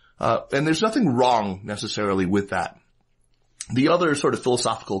 And there's nothing wrong necessarily with that. The other sort of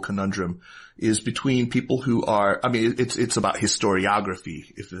philosophical conundrum is between people who are, it's about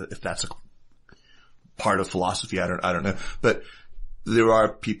historiography, if that's a part of philosophy, I don't know. But there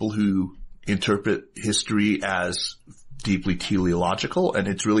are people who interpret history as deeply teleological, and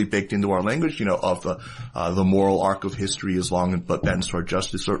it's really baked into our language, of the moral arc of history is long but bends toward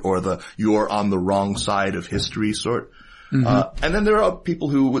justice sort, or the you're on the wrong side of history sort. Mm-hmm. And then there are people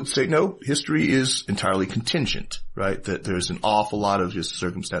who would say, no, history is entirely contingent, right? That there's an awful lot of just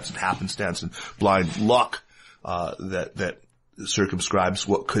circumstance and happenstance and blind luck, that circumscribes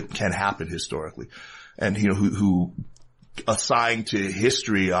what can happen historically. And, who assign to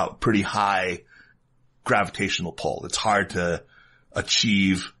history a pretty high gravitational pull. It's hard to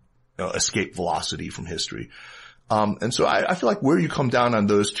achieve, escape velocity from history. And so I feel like where you come down on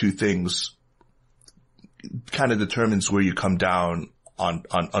those two things kind of determines where you come down on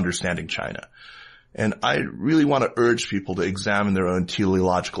understanding China. And I really want to urge people to examine their own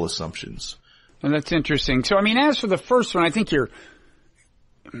teleological assumptions. Well, that's interesting. So, as for the first one, I think you're,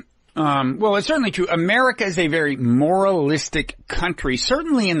 it's certainly true. America is a very moralistic country,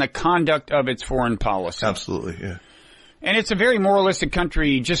 certainly in the conduct of its foreign policy. Absolutely, yeah. And it's a very moralistic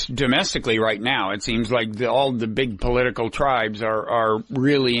country just domestically right now. It seems like all the big political tribes are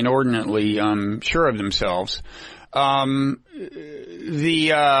really inordinately sure of themselves. I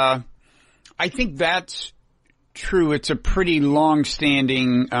think that's true. It's a pretty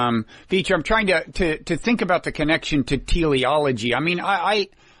long-standing feature. I'm trying to think about the connection to teleology.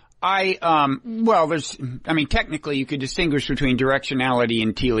 Technically you could distinguish between directionality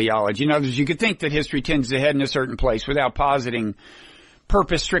and teleology. In other words, you could think that history tends to head in a certain place without positing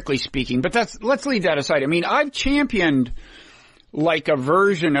purpose, strictly speaking. But let's leave that aside. I've championed like a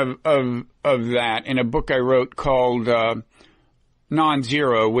version of that in a book I wrote called,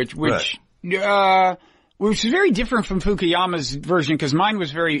 Nonzero, which is very different from Fukuyama's version, because mine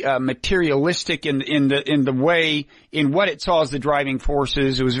was very materialistic in the way in what it saw as the driving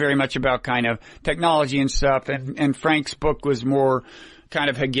forces. It was very much about kind of technology and stuff, and Frank's book was more kind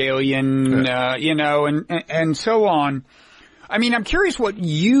of Hegelian, and so on. I'm curious what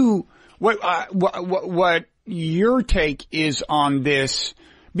your take is on this,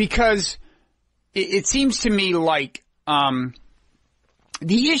 because it seems to me like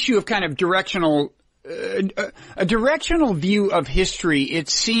the issue of kind of directional. A directional view of history, it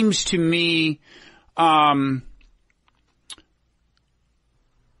seems to me,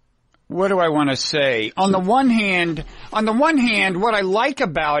 what do I want to say? On the one hand, what I like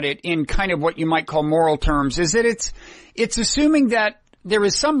about it in kind of what you might call moral terms is that it's assuming that there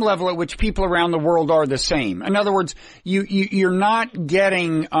is some level at which people around the world are the same. In other words, you're not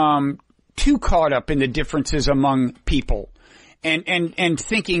getting, too caught up in the differences among people and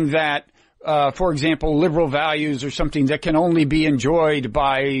thinking that, for example, liberal values are something that can only be enjoyed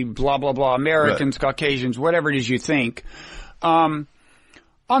by blah, blah, blah, Americans, right, Caucasians, whatever it is you think. On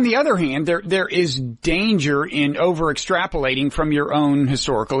the other hand, there is danger in over-extrapolating from your own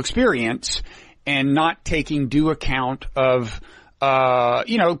historical experience and not taking due account of,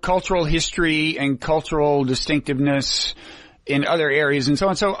 cultural history and cultural distinctiveness in other areas and so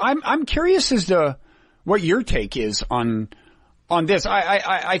on. So I'm curious as to what your take is on this.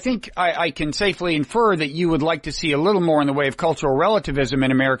 I think I can safely infer that you would like to see a little more in the way of cultural relativism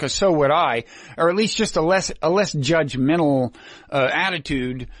in America. So would I, or at least just a less judgmental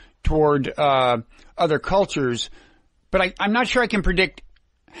attitude toward other cultures. But I'm not sure I can predict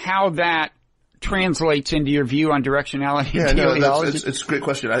how that translates into your view on directionality. Yeah, no, it's a great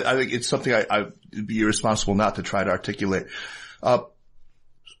question. I think it's something I'd be irresponsible not to try to articulate.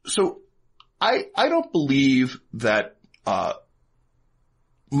 So I don't believe that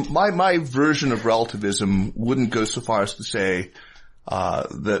my version of relativism wouldn't go so far as to say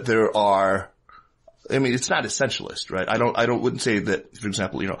that there are. I mean, it's not essentialist, right? wouldn't say that, for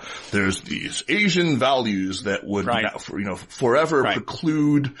example, there's these Asian values that would, forever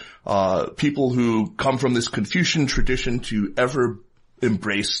preclude, people who come from this Confucian tradition to ever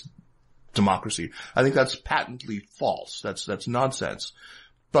embrace democracy. I think that's patently false. That's nonsense.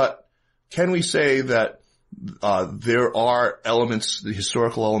 But can we say that, there are elements, the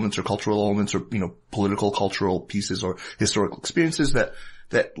historical elements or cultural elements or, political cultural pieces or historical experiences that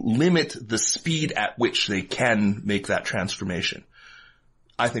limit the speed at which they can make that transformation?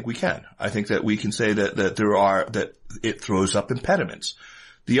 I think we can. I think that we can say that that it throws up impediments.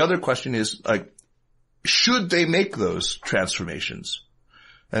 The other question is, should they make those transformations?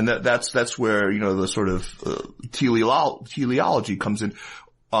 And that's where, the sort of, teleology comes in.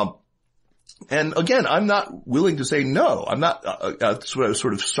 And again, I'm not willing to say no. I'm not, that's what I was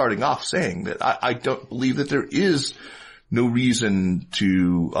sort of starting off saying, that I don't believe that there is no reason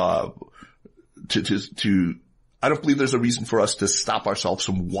I don't believe there's a reason for us to stop ourselves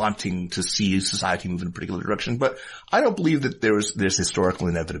from wanting to see society move in a particular direction, but I don't believe that there's historical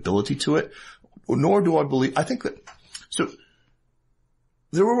inevitability to it, nor do I think that, so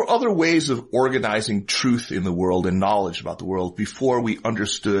there were other ways of organizing truth in the world and knowledge about the world before we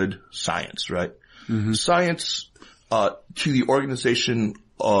understood science, right? Mm-hmm. Science, to the organization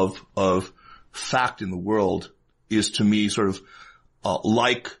of fact in the world is to me sort of,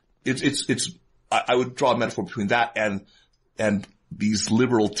 I would draw a metaphor between that and these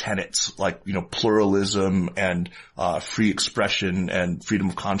liberal tenets like, pluralism and, free expression and freedom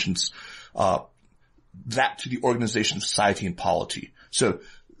of conscience, that to the organization of society and polity. So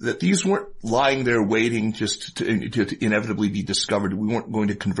that these weren't lying there waiting just to inevitably be discovered. We weren't going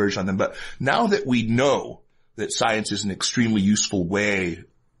to converge on them. But now that we know that science is an extremely useful way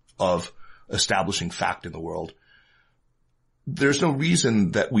of establishing fact in the world, there's no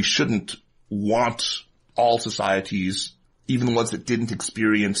reason that we shouldn't want all societies, even the ones that didn't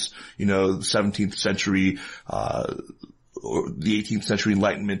experience, the 17th century, or the 18th century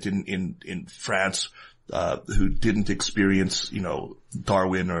Enlightenment in France, who didn't experience,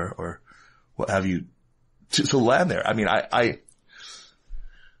 Darwin or what have you, to land there. I mean,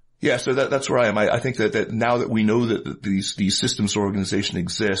 so that's where I am. I think that now that we know that these systems of organization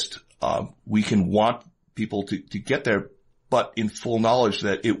exist, we can want people to get there, but in full knowledge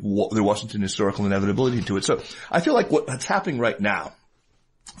that there wasn't an historical inevitability to it. So I feel like what's happening right now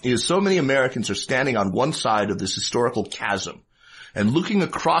is so many Americans are standing on one side of this historical chasm and looking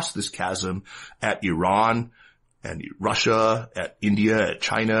across this chasm at Iran and Russia, at India, at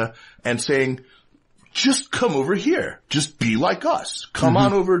China, and saying, just come over here. Just be like us. Come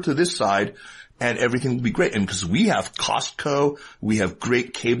on over to this side and everything will be great. And because we have Costco, we have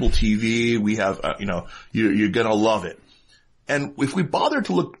great cable TV, we have, you're gonna love it. And if we bother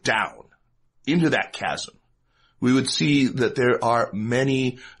to look down into that chasm, we would see that there are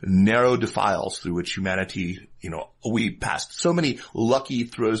many narrow defiles through which humanity, we passed. So many lucky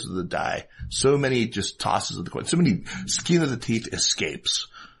throws of the die, so many just tosses of the coin, so many skin of the teeth escapes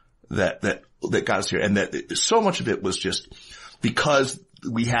that got us here. And that so much of it was just because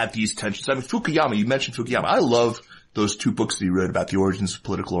we had these tensions. I mean, Fukuyama, you mentioned Fukuyama. I love those two books that he wrote about the origins of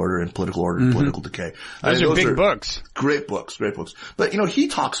political order and political decay. Those are big books. Great books. But, he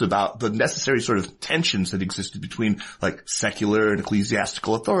talks about the necessary sort of tensions that existed between like secular and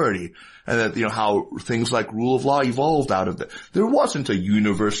ecclesiastical authority. And that, how things like rule of law evolved out of that. There wasn't a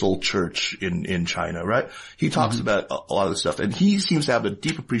universal church in China, right? He talks about a lot of this stuff, and he seems to have a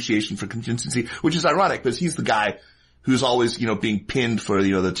deep appreciation for contingency, which is ironic because he's the guy who's always, being pinned for,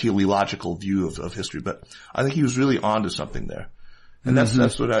 the teleological view of history. But I think he was really onto something there. And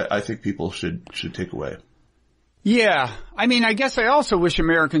that's what I think people should take away. Yeah. I mean, I guess I also wish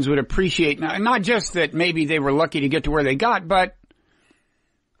Americans would appreciate, not just that maybe they were lucky to get to where they got, but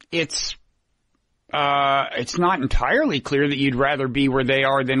it's It's not entirely clear that you'd rather be where they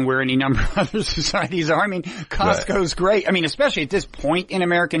are than where any number of other societies are. I mean, Costco's great. I mean, especially at this point in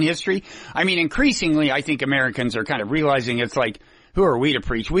American history. I mean, increasingly, I think Americans are kind of realizing it's like, who are we to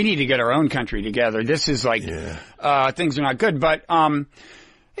preach? We need to get our own country together. This is like, things are not good. But, I'm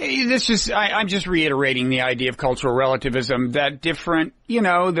just reiterating the idea of cultural relativism, that different, there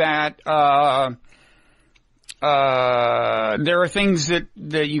are things that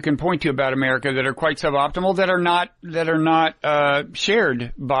you can point to about America that are quite suboptimal, that are not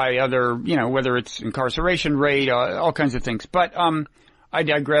shared by other, whether it's incarceration rate, all kinds of things. But, I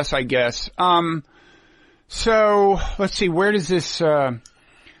digress, I guess. So let's see, where does this,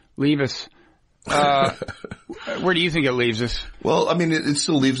 leave us? Where do you think it leaves us? Well, I mean, it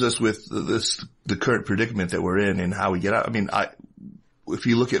still leaves us with the current predicament that we're in and how we get out. I mean, if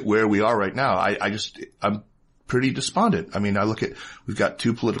you look at where we are right now, I'm pretty despondent. I mean, we've got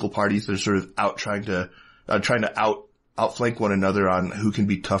two political parties that are sort of trying to outflank one another on who can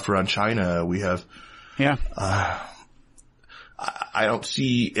be tougher on China. We have, I don't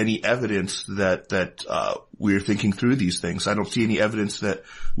see any evidence that we're thinking through these things. I don't see any evidence that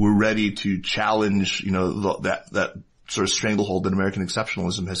we're ready to challenge, that sort of stranglehold that American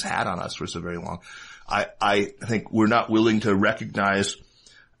exceptionalism has had on us for so very long. I think we're not willing to recognize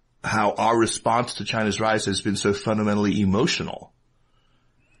how our response to China's rise has been so fundamentally emotional.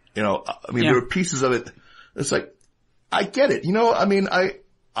 There are pieces of it. It's like, I get it. I mean, I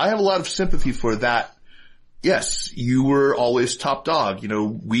have a lot of sympathy for that. Yes, you were always top dog.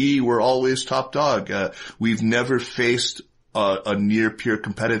 We were always top dog. We've never faced a near peer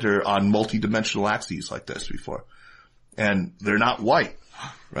competitor on multidimensional axes like this before. And they're not white,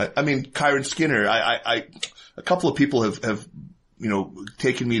 right? I mean, Kyron Skinner, a couple of people have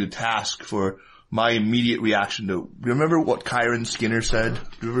taken me to task for my immediate reaction to, remember what Kyron Skinner said? Do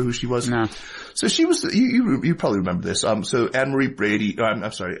you remember who she was? No. So she was, you probably remember this. So Anne-Marie Brady,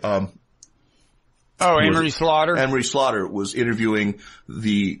 I'm sorry, Anne-Marie Slaughter? Anne-Marie Slaughter was interviewing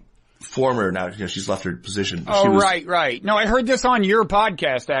the former, now she's left her position. Right. No, I heard this on your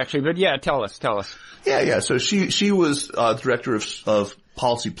podcast actually, but yeah, tell us. Yeah. So she was, director of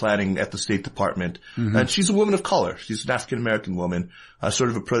policy planning at the State Department. Mm-hmm. And she's a woman of color. She's an African-American woman, sort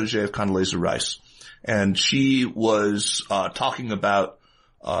of a protege of Condoleezza Rice. And she was, talking about,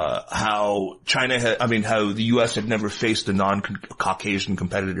 how how the U.S. had never faced a non-Caucasian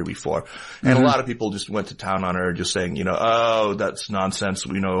competitor before. And a lot of people just went to town on her, just saying, oh, that's nonsense.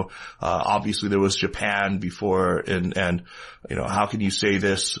 Obviously there was Japan before and, how can you say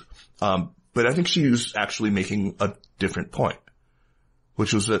this? But I think she was actually making a different point,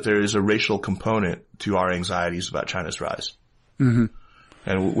 which was that there is a racial component to our anxieties about China's rise. Mm-hmm.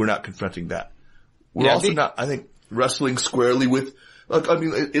 And we're not confronting that. We're also not, I think, wrestling squarely with,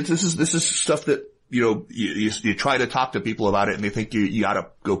 this is stuff that, you try to talk to people about it and they think you ought to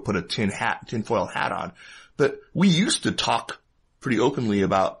go put a tinfoil hat on. But we used to talk pretty openly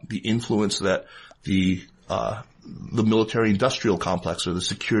about the influence that the military industrial complex or the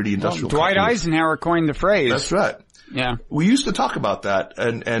security industrial complex. Dwight Eisenhower coined the phrase. That's right. Yeah. We used to talk about that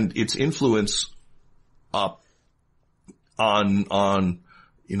and its influence, on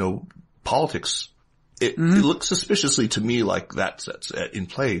politics. It looks suspiciously to me like that's in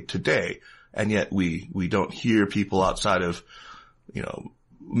play today, and yet we don't hear people outside of,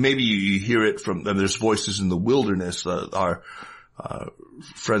 maybe you hear it from, and there's voices in the wilderness, our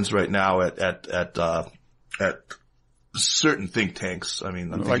friends right now at certain think tanks. I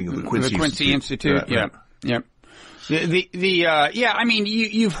mean, I'm thinking of the Quincy Institute. Right. Yep. I mean,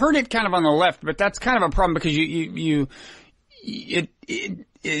 you've heard it kind of on the left, but that's kind of a problem because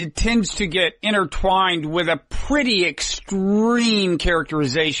it tends to get intertwined with a pretty extreme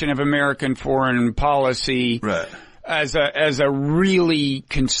characterization of American foreign policy. Right. As a really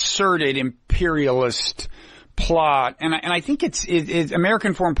concerted imperialist plot. And I think it's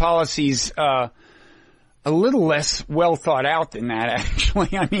American foreign policy's, a little less well thought out than that,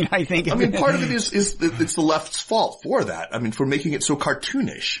 actually. I mean, part of it is that it's the left's fault for that. I mean, for making it so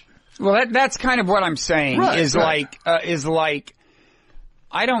cartoonish. Well, that's kind of what I'm saying. Right.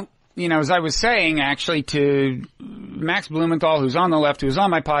 I don't, as I was saying actually to Max Blumenthal, who's on the left, who's on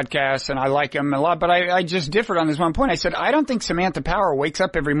my podcast, and I like him a lot, but I just differed on this one point. I said, I don't think Samantha Power wakes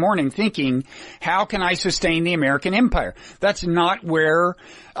up every morning thinking, how can I sustain the American empire? That's not where,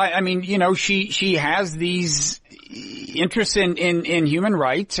 she has these interests in human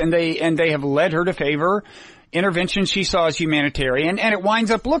rights, and they have led her to favor interventions she saw as humanitarian, and it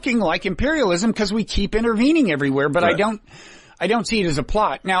winds up looking like imperialism because we keep intervening everywhere, but right. I don't see it as a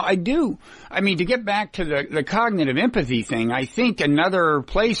plot. Now, to get back to the cognitive empathy thing, I think another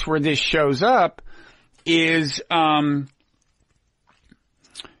place where this shows up, is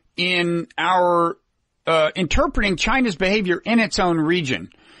in our interpreting China's behavior in its own region.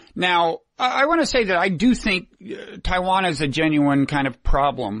 Now, I want to say that I do think Taiwan is a genuine kind of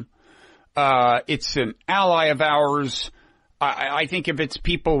problem. It's an ally of ours. I think if its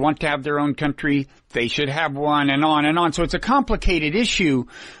people want to have their own country, they should have one, and on and on. So it's a complicated issue.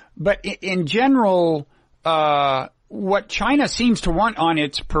 But in general, what China seems to want on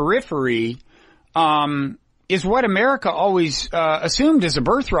its periphery is what America always assumed as a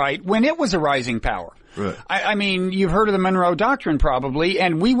birthright when it was a rising power. Right. I mean, you've heard of the Monroe Doctrine probably,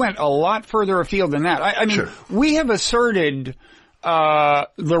 and we went a lot further afield than that. I mean, sure. We have asserted the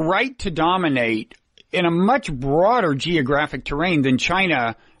right to dominate in a much broader geographic terrain than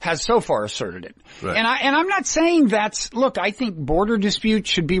China has so far asserted it. Right. And I'm not saying look, I think border disputes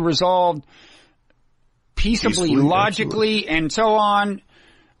should be resolved peaceably, logically, absolutely. And so on.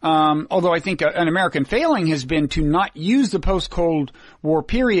 Although I think an American failing has been to not use the post-Cold War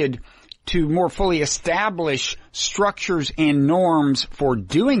period to more fully establish structures and norms for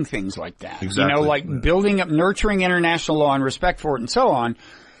doing things like that. Exactly. You know, like building up, nurturing international law and respect for it and so on.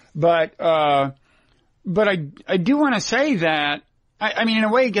 But I do want to say that, I mean, in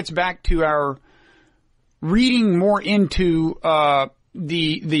a way it gets back to our reading more into,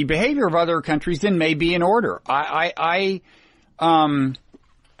 the behavior of other countries than may be in order. I don't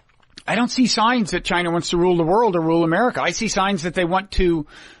see signs that China wants to rule the world or rule America. I see signs that they want to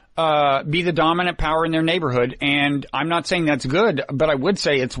be the dominant power in their neighborhood, and I'm not saying that's good, but I would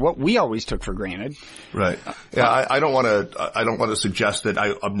say it's what we always took for granted. Right. Yeah, I don't want to suggest that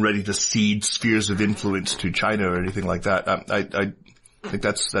I'm ready to cede spheres of influence to China or anything like that. I think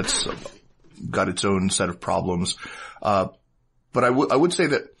that's got its own set of problems. But I would say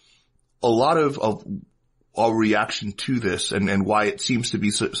that a lot of our reaction to this and why it seems to be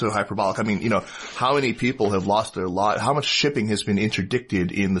so hyperbolic. I mean, you know, how many people have lost their lives? How much shipping has been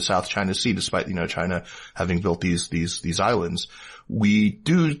interdicted in the South China Sea despite, you know, China having built these islands? We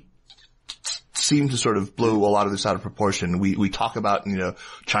do seem to sort of blow a lot of this out of proportion. We talk about, you know,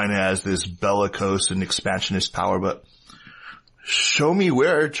 China as this bellicose and expansionist power, but show me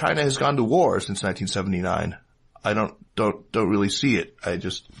where China has gone to war since 1979. I don't really see it.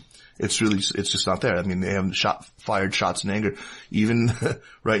 It's just not there. I mean, they haven't fired shots in anger. Even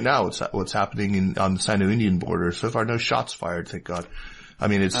right now, what's happening on the Sino-Indian border. So far, no shots fired, thank God. I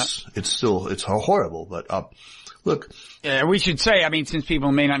mean, it's horrible, but, look. Yeah, we should say, I mean, since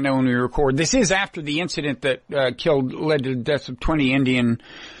people may not know when we record, this is after the incident that, led to the deaths of 20 Indians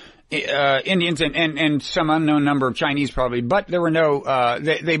and some unknown number of Chinese probably, but there were no,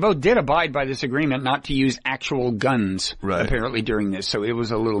 they both did abide by this agreement not to use actual guns, right, apparently during this, so it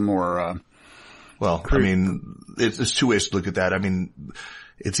was a little more, well, I mean, it's two ways to look at that. I mean,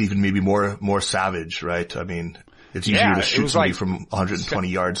 it's even maybe more savage, right? I mean, it's easier to shoot somebody from 120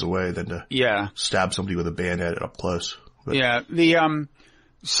 yards away than to stab somebody with a bayonet up close. But. Yeah,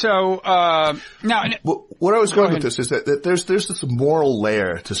 now, what I was going with this is that there's this moral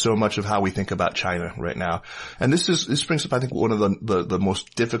layer to so much of how we think about China right now. And this brings up, I think, one of the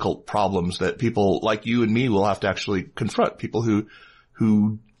most difficult problems that people like you and me will have to actually confront. People who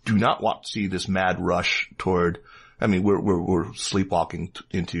do not want to see this mad rush toward, I mean, we're sleepwalking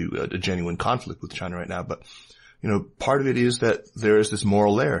into a genuine conflict with China right now, but, you know, part of it is that there is this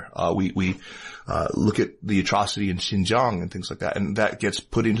moral layer. We look at the atrocity in Xinjiang and things like that, and that gets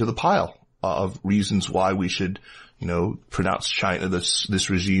put into the pile of reasons why we should, you know, pronounce China, this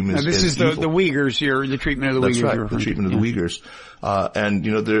regime as this is evil. the Uyghurs here, the treatment of the Uyghurs. That's right, the treatment of the Uyghurs. And,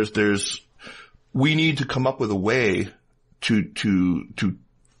 you know, we need to come up with a way to, you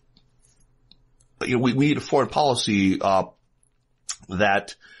know, we need a foreign policy,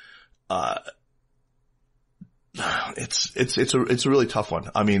 that, it's a really tough one.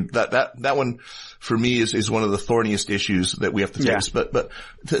 I mean, that one for me is one of the thorniest issues that we have to face. Yeah. But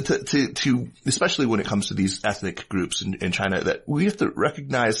to, especially when it comes to these ethnic groups in China, that we have to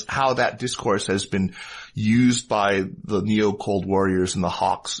recognize how that discourse has been used by the neo-Cold Warriors and the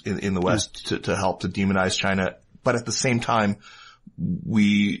hawks in the West to help to demonize China. But at the same time,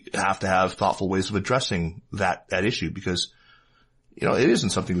 we have to have thoughtful ways of addressing that issue because, you know, it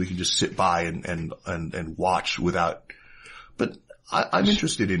isn't something we can just sit by and watch without, but I'm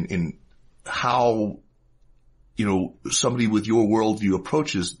interested in how, you know, somebody with your worldview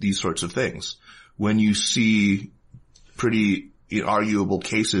approaches these sorts of things. When you see pretty arguable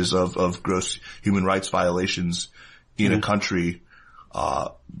cases of gross human rights violations in a country,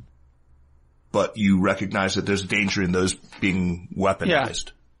 but you recognize that there's danger in those being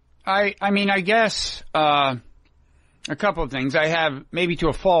weaponized. Yeah. I mean, I guess, A couple of things. I have, maybe to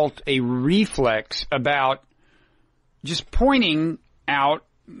a fault, a reflex about just pointing out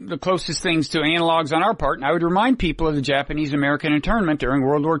the closest things to analogs on our part, and I would remind people of the Japanese-American internment during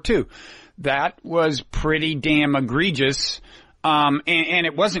World War II. That was pretty damn egregious, and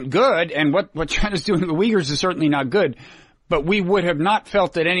it wasn't good, and what China's doing to the Uyghurs is certainly not good, but we would have not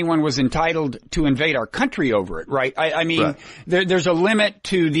felt that anyone was entitled to invade our country over it, right? I mean, right. There's a limit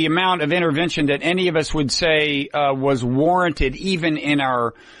to the amount of intervention that any of us would say was warranted, even in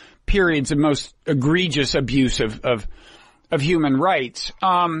our periods of most egregious abuse of human rights.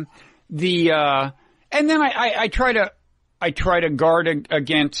 And then I try to guard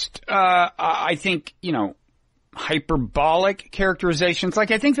against, I think, hyperbolic characterizations.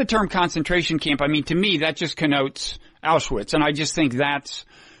 Like, I think the term concentration camp, I mean, to me, that just connotes Auschwitz. And I just think that's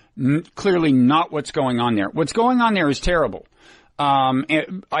clearly not what's going on there. What's going on there is terrible.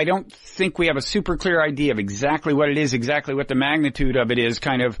 I don't think we have a super clear idea of exactly what it is, exactly what the magnitude of it is,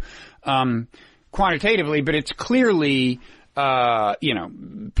 kind of, quantitatively, but it's clearly,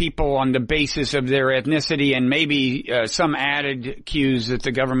 people on the basis of their ethnicity and maybe some added cues that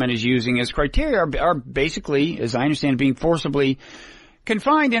the government is using as criteria are basically, as I understand, being forcibly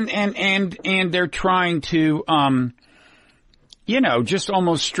confined, and they're trying to just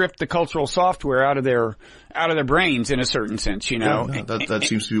almost strip the cultural software out of their brains in a certain sense, Yeah, that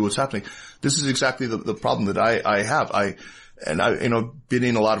seems to be what's happening. This is exactly the problem that I have. I've been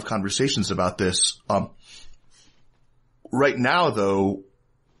in a lot of conversations about this. Right now, though,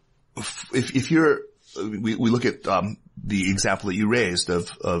 if we look at the example that you raised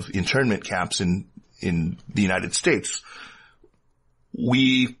of internment camps in the United States,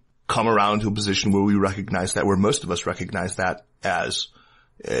 we come around to a position where we recognize that, where most of us recognize that as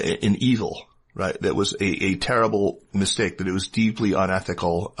an evil, right? That was a terrible mistake, that it was deeply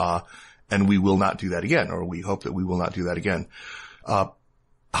unethical, and we will not do that again, or we hope that we will not do that again.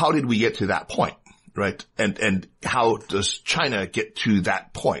 How did we get to that point? Right. And how does China get to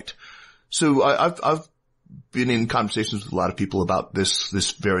that point? So I've been in conversations with a lot of people about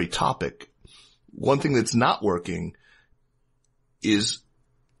this very topic. One thing that's not working is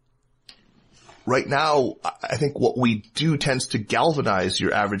right now, I think what we do tends to galvanize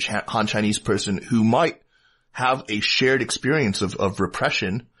your average Han Chinese person who might have a shared experience of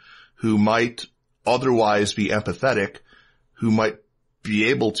repression, who might otherwise be empathetic, who might be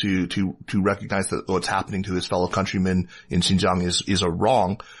able to recognize that what's happening to his fellow countrymen in Xinjiang is a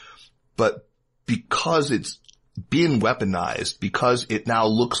wrong. But because it's been weaponized, because it now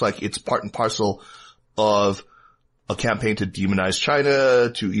looks like it's part and parcel of a campaign to demonize China,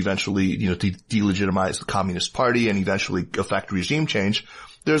 to eventually, to delegitimize the Communist Party and eventually affect regime change,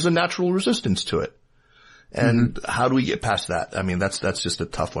 there's a natural resistance to it. And how do we get past that? I mean, that's just a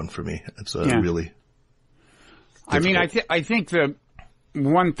tough one for me. It's really difficult. I mean, I think the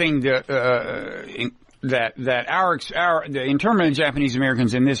one thing that the internment Japanese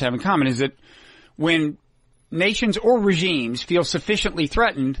Americans in this have in common is that when nations or regimes feel sufficiently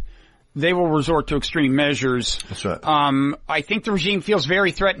threatened, they will resort to extreme measures. That's right. I think the regime feels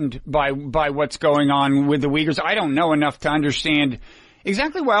very threatened by what's going on with the Uyghurs. I don't know enough to understand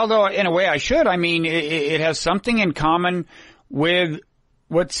exactly why, although in a way I should. I mean, it has something in common with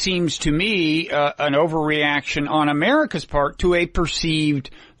what seems to me an overreaction on America's part to a perceived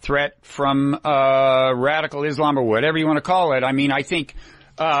threat from radical Islam or whatever you want to call it. I mean, I think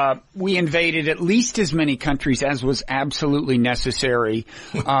we invaded at least as many countries as was absolutely necessary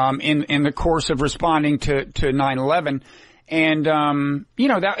in the course of responding to 9/11. And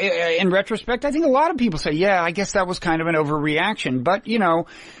that in retrospect, I think a lot of people say, yeah, I guess that was kind of an overreaction. But it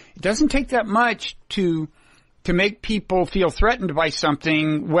doesn't take that much to make people feel threatened by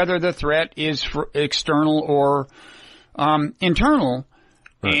something, whether the threat is external or internal.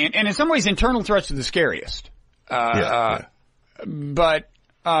 Right. And in some ways, internal threats are the scariest. But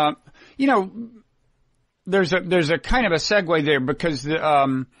there's a kind of a segue there, because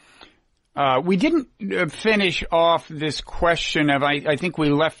we didn't finish off this question of, I think we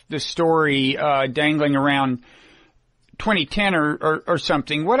left the story dangling around 2010 or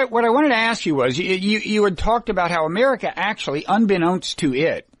something. What I wanted to ask you was, you had talked about how America actually, unbeknownst to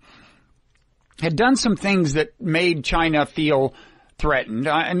it, had done some things that made China feel threatened,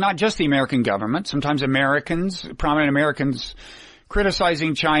 and not just the American government. Sometimes prominent Americans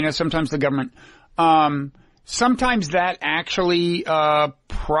criticizing China, sometimes the government. Sometimes that actually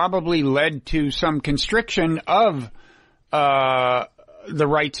probably led to some constriction of the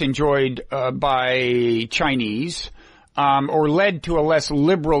rights enjoyed by Chinese, or led to a less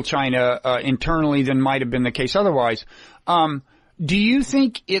liberal China internally than might have been the case otherwise. Do you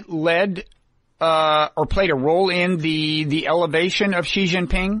think it led or played a role in the elevation of Xi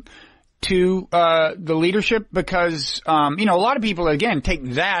Jinping to the leadership? Because a lot of people again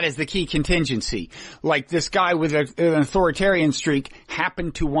take that as the key contingency. Like this guy with an authoritarian streak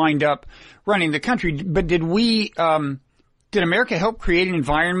happened to wind up running the country. But did America help create an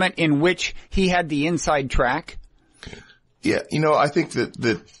environment in which he had the inside track? Yeah, I think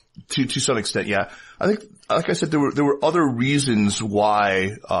that to some extent, yeah. I think, like I said, there were other reasons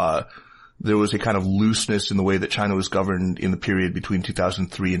why there was a kind of looseness in the way that China was governed in the period between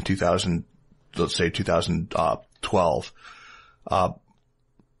 2003 and 2012.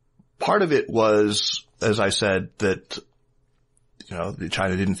 Part of it was, as I said, that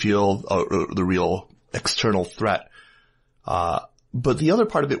China didn't feel the real external threat. But the other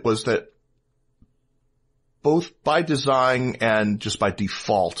part of it was that both by design and just by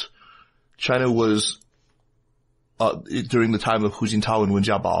default, China was, during the time of Hu Jintao and Wen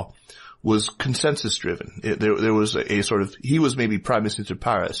Jiabao, was consensus driven. There was a sort of, he was maybe Prime Minister to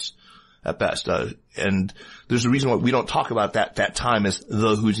Paris at best. And there's a reason why we don't talk about that time as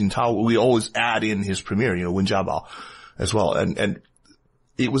the Hu Jintao. We always add in his premier, Wen Jiabao as well. And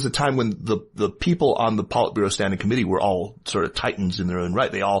it was a time when the people on the Politburo Standing Committee were all sort of titans in their own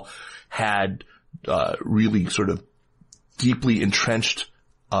right. They all had, really sort of deeply entrenched,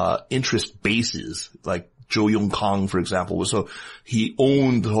 interest bases, like Zhou Yongkang, for example, he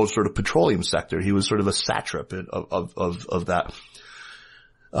owned the whole sort of petroleum sector. He was sort of a satrap of that.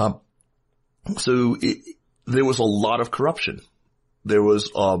 So there was a lot of corruption. There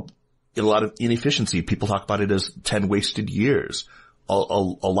was, a lot of inefficiency. People talk about it as 10 wasted years. A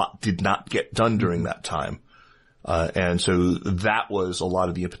lot did not get done during that time. And so that was a lot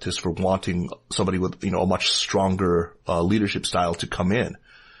of the impetus for wanting somebody with, a much stronger, leadership style to come in.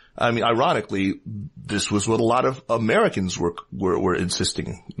 I mean, ironically, this was what a lot of Americans were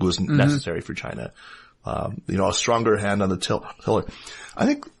insisting was necessary for China. A stronger hand on the tiller. I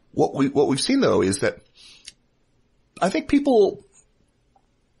think what we've seen though is that I think people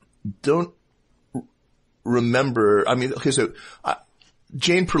don't remember. I mean, okay, so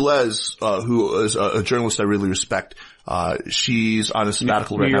Jane Perlez, who is a journalist I really respect, she's on a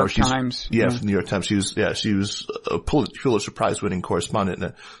sabbatical right now. New York Times. Yeah, from the New York Times. She was a Pulitzer Prize winning correspondent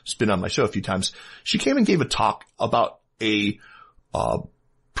and has been on my show a few times. She came and gave a talk about a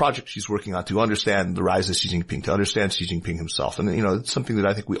project she's working on to understand the rise of Xi Jinping, to understand Xi Jinping himself. And, it's something that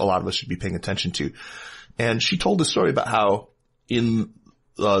I think a lot of us should be paying attention to. And she told a story about how in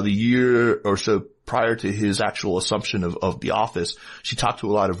the year or so prior to his actual assumption of the office, she talked to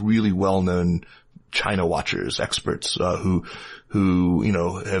a lot of really well-known China watchers, experts, who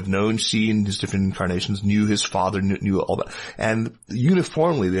have known Xi in his different incarnations, knew his father, knew all that. And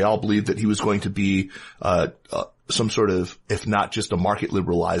uniformly, they all believed that he was going to be, some sort of, if not just a market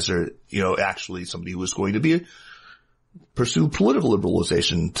liberalizer, actually somebody who was going to pursue political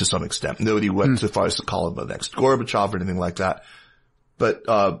liberalization to some extent. Nobody went so far as to call him the next Gorbachev or anything like that. But,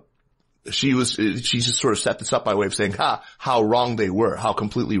 she just sort of set this up by way of saying, how wrong they were, how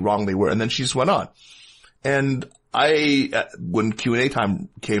completely wrong they were. And then she just went on. And when Q&A time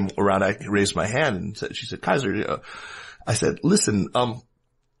came around, I raised my hand and she said, Kaiser, I said, listen,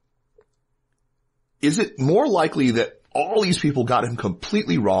 is it more likely that all these people got him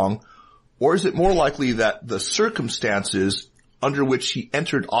completely wrong, or is it more likely that the circumstances under which he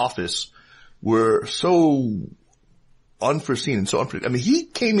entered office were so unforeseen and so unpredictable? I mean, he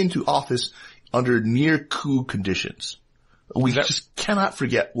came into office under near coup conditions. We just cannot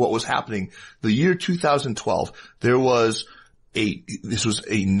forget what was happening. The year 2012, this was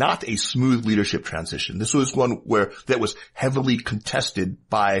not a smooth leadership transition. This was one that was heavily contested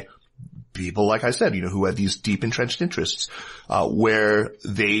by people, like I said, who had these deep entrenched interests, where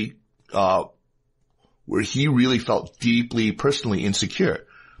he really felt deeply personally insecure.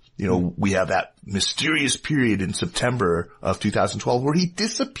 We have that mysterious period in September of 2012 where he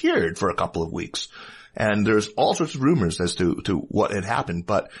disappeared for a couple of weeks. And there's all sorts of rumors as to what had happened.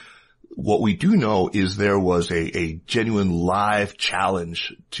 But what we do know is there was a genuine live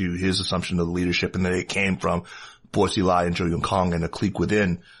challenge to his assumption of the leadership, and that it came from Bo Xilai and Zhou Yongkang and a clique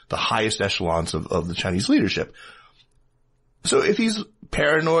within the highest echelons of the Chinese leadership. So if he's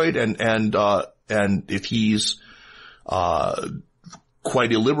paranoid and if he's,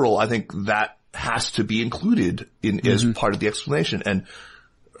 quite illiberal, I think that has to be included as part of the explanation. And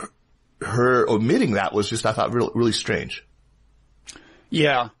her omitting that was just, I thought, really strange.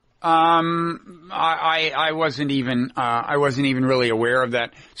 Yeah. I wasn't even really aware of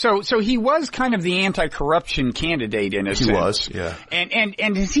that. So he was kind of the anti-corruption candidate in a sense. He was, yeah.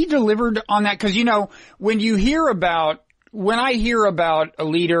 And has he delivered on that? Cause when you hear about when I hear about a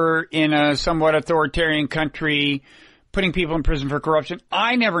leader in a somewhat authoritarian country putting people in prison for corruption,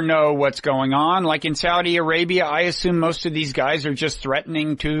 I never know what's going on. Like in Saudi Arabia, I assume most of these guys are just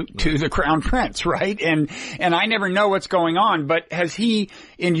threatening to the crown prince, right? And I never know what's going on. But has he,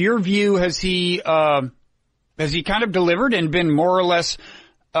 in your view, has he kind of delivered and been more or less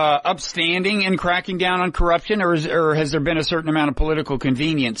upstanding in cracking down on corruption, or has there been a certain amount of political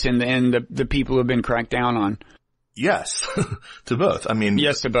convenience in the people who have been cracked down on? Yes, to both. I mean,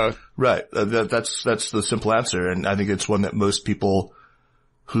 yes to both. Right. That's the simple answer, and I think it's one that most people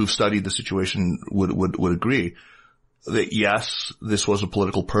who've studied the situation would agree that yes, this was a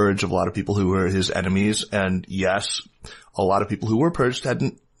political purge of a lot of people who were his enemies, and yes, a lot of people who were purged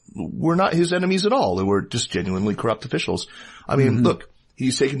were not his enemies at all. They were just genuinely corrupt officials. I mean, look,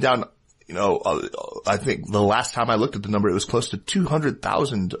 he's taken down, I think the last time I looked at the number, it was close to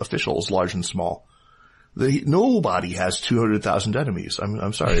 200,000 officials, large and small. Nobody has 200,000 enemies.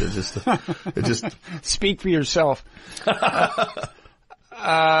 I'm sorry. It just speak for yourself. I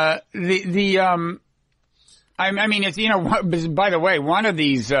mean, it's, by the way, one of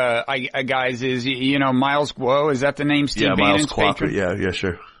these, guys is, Miles Kuo. Is that the name? Steve Bannon's patron? Yeah,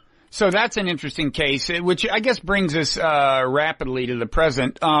 sure. So that's an interesting case, which I guess brings us, rapidly to the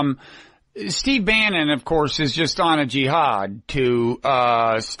present. Steve Bannon, of course, is just on a jihad to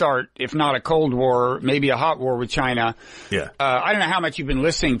start, if not a Cold War, maybe a hot war with China. Yeah. I don't know how much you've been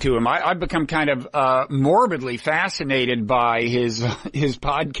listening to him. I've become kind of morbidly fascinated by his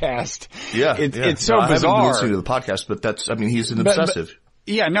podcast. Yeah. It's so bizarre. I haven't been listening to the podcast, but he's an obsessive.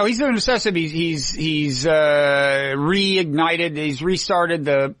 Yeah, no, he's an obsessive. He's reignited. He's restarted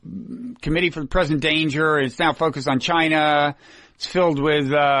the Committee for the Present Danger. It's now focused on China. It's filled with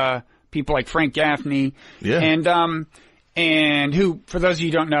people like Frank Gaffney. Yeah. And who, for those of you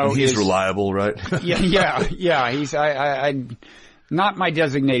who don't know, he's reliable, right? yeah. He's not my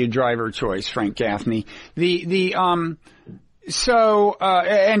designated driver choice, Frank Gaffney. Miles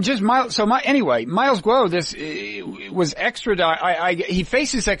Kuo, was extradited. He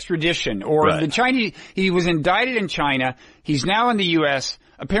faces extradition, or right. the Chinese. He was indicted in China. He's now in the U.S.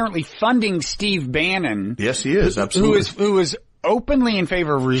 apparently funding Steve Bannon. Yes, he is. Absolutely. Who is openly in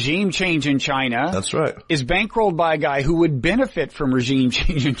favor of regime change in China. That's right. Is bankrolled by a guy who would benefit from regime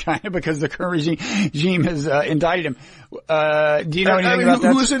change in China because the current regime has indicted him. Do you know anything about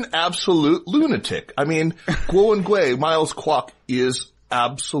that? Who is an absolute lunatic? I mean, Kuo and Gui, Miles Kwok, is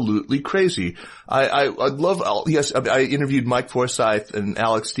absolutely crazy. I interviewed Mike Forsyth and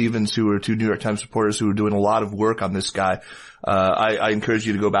Alex Stevens, who are two New York Times reporters who were doing a lot of work on this guy. I encourage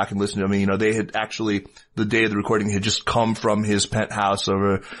you to go back and listen to him. They had actually, the day of the recording, had just come from his penthouse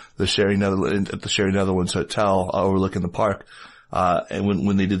over the Sherry Netherlands Hotel, overlooking the park. And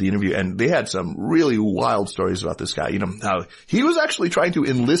when they did the interview, and they had some really wild stories about this guy, how he was actually trying to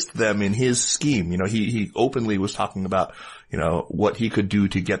enlist them in his scheme. He openly was talking about, what he could do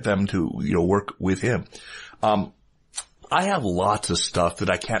to get them to, work with him. I have lots of stuff that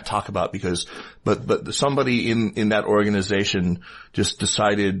I can't talk about but somebody in that organization just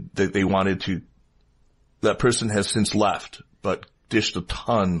decided that they wanted to, that person has since left, but dished a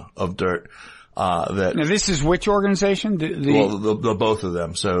ton of dirt. Now this is which organization? The both of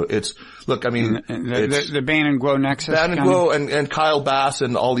them. So it's, look, I mean, the Bannon Kuo nexus. Bannon Kuo and Kyle Bass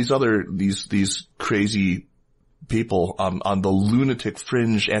and all these other, these crazy people, on the lunatic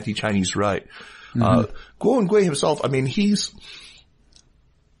fringe anti-Chinese right. Kuo and Gui himself, I mean,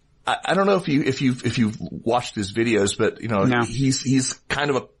 I don't know if you've watched his videos, but, no. he's kind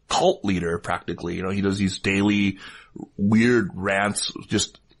of a cult leader practically. He does these daily weird rants,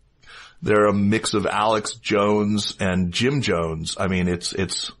 they're a mix of Alex Jones and Jim Jones. I mean,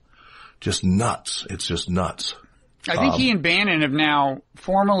 it's just nuts. It's just nuts. I think he and Bannon have now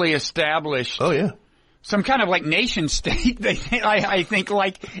formally established. Oh yeah. Some kind of like nation state. I think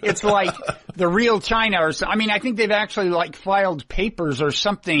it's like the real China or something. I mean, I think they've actually filed papers or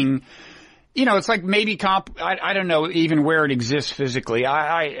something. It's like maybe I don't know even where it exists physically.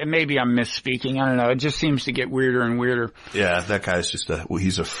 Maybe I'm misspeaking. I don't know. It just seems to get weirder and weirder. Yeah, that guy's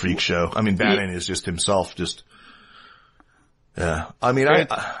he's a freak show. I mean, Bannon is just himself, yeah. I mean,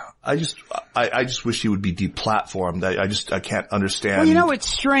 I just wish he would be deplatformed. I can't understand. Well, it's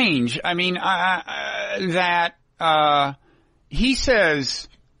strange. I mean, that he says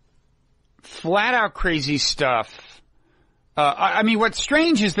flat out crazy stuff. I mean, what's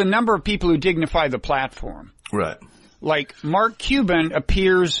strange is the number of people who dignify the platform. Right. Like Mark Cuban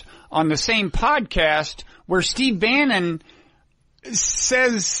appears on the same podcast where Steve Bannon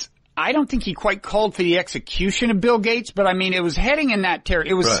says I don't think he quite called for the execution of Bill Gates, but I mean, it was heading in that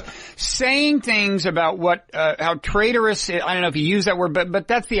territory. It was saying things about how traitorous, I don't know if he used that word, but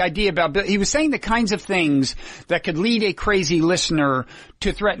that's the idea about Bill. He was saying the kinds of things that could lead a crazy listener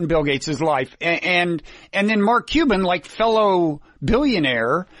to threaten Bill Gates' life. And then Mark Cuban, like fellow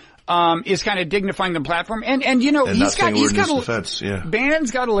billionaire, is kind of dignifying the platform. And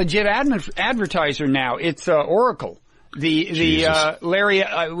Bannon's got a legit advertiser now. It's, Oracle. Larry,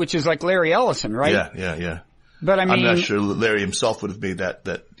 which is like Larry Ellison, right? Yeah. But I mean, I'm not sure Larry himself would have made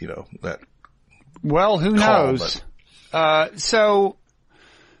that. Well, who knows?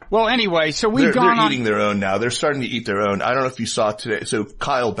 Anyway, so we've gone on. They're eating their own now. They're starting to eat their own. I don't know if you saw today. So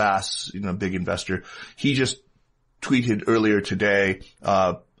Kyle Bass, big investor, he just tweeted earlier today,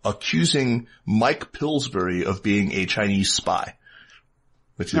 accusing Mike Pillsbury of being a Chinese spy.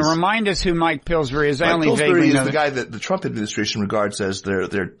 Now remind us who Mike Pillsbury is. Mike Pillsbury is the guy that the Trump administration regards as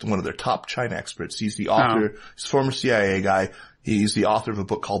they're one of their top China experts. He's the author, he's a former CIA guy. He's the author of a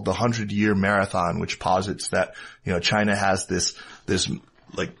book called The 100-Year Marathon, which posits that, China has this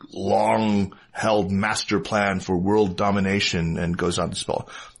like long held master plan for world domination and goes on to spell.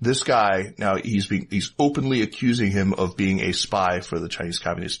 This guy, now he's openly accusing him of being a spy for the Chinese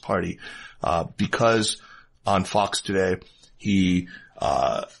Communist Party, because on Fox today, he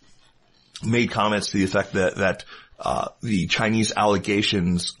made comments to the effect that the Chinese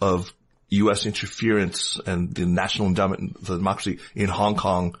allegations of U.S. interference and the national endowment of democracy in Hong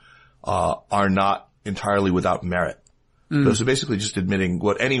Kong are not entirely without merit. So basically just admitting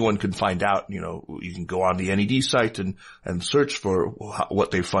what anyone can find out. You can go on the NED site and search for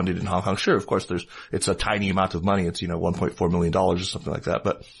what they funded in Hong Kong. Sure, of course, it's a tiny amount of money. It's, $1.4 million or something like that.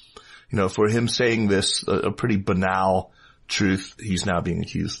 But, for him saying this, a pretty banal truth, he's now being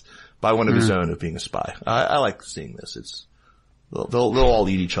accused by one of his own of being a spy. I like seeing this. They'll all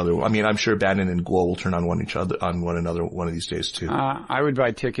eat each other. I mean, I'm sure Bannon and Kuo will turn on one another one of these days too. I would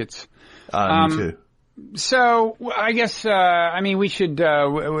buy tickets. Me too. So I guess we should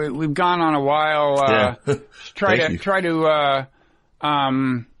we've gone on a while. Try to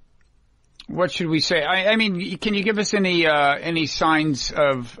what should we say? I mean, can you give us any signs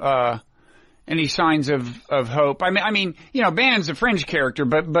of hope? I mean, Bannon's a fringe character,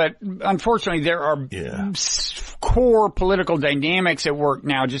 but unfortunately there are core political dynamics at work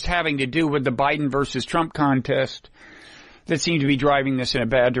now just having to do with the Biden versus Trump contest that seem to be driving this in a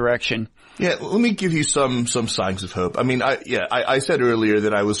bad direction. Yeah, let me give you some signs of hope. I mean, I said earlier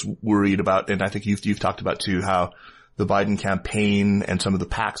that I was worried about, and I think you've talked about too, how the Biden campaign and some of the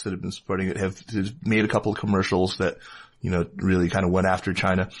PACs that have been supporting it have made a couple of commercials that, really kind of went after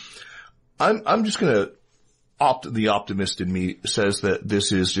China. I'm just gonna the optimist in me says that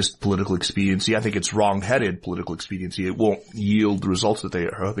this is just political expediency. I think it's wrong-headed political expediency. It won't yield the results that they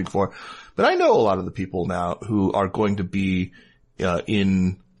are hoping for. But I know a lot of the people now who are going to be,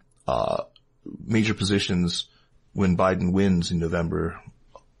 in major positions when Biden wins in November,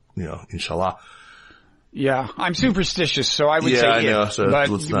 inshallah. Yeah, I'm superstitious, so I would say I know, so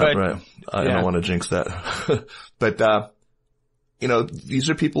let's not, right. I don't want to jinx that. But, these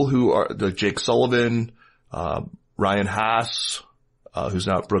are people who are Jake Sullivan, Ryan Haas, who's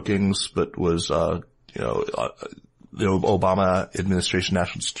now at Brookings, but was, the Obama administration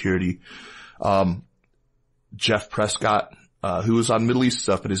national security, Jeff Prescott, who was on Middle East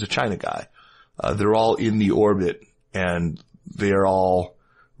stuff, but is a China guy. They're all in the orbit, and they're all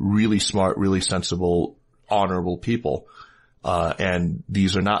really smart, really sensible, honorable people. And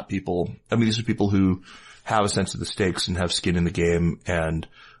these are not people, these are people who have a sense of the stakes and have skin in the game, and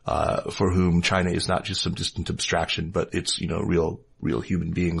for whom China is not just some distant abstraction, but it's, real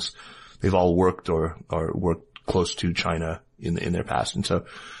human beings. They've all worked or worked close to China in their past. And so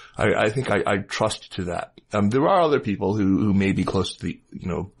I think I trust to that. There are other people who may be close to the,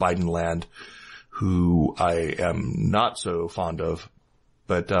 Biden land who I am not so fond of,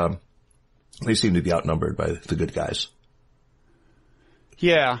 but, they seem to be outnumbered by the good guys.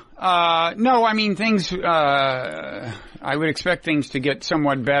 Yeah. No, things, I would expect things to get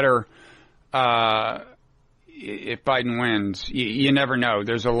somewhat better, if Biden wins. You never know.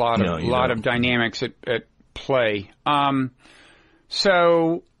 There's a lot of dynamics at play.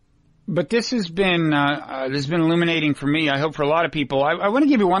 But this has been illuminating for me. I hope for a lot of people. I want to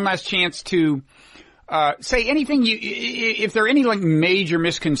give you one last chance to, say anything if there are any major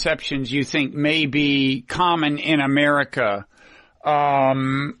misconceptions you think may be common in America,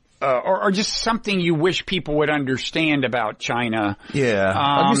 or just something you wish people would understand about China. Yeah.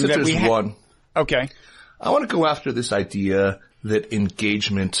 I guess there's one. Okay. I want to go after this idea that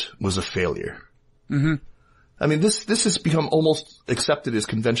engagement was a failure. Mm-hmm. I mean, this has become almost accepted as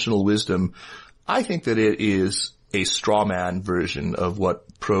conventional wisdom. I think that it is a straw man version of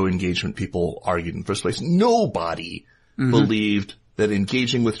what pro-engagement people argued in the first place. Nobody believed that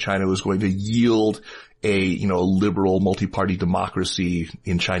engaging with China was going to yield a liberal multi-party democracy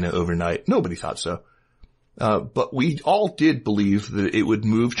in China overnight. Nobody thought so. But we all did believe that it would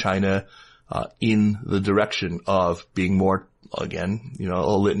move China in the direction of being more, again,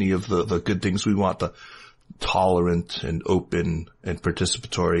 a litany of the good things we want, the tolerant and open and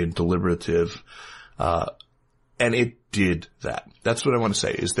participatory and deliberative. And it did that. That's what I want to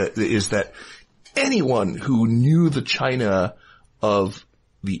say, is that anyone who knew the China of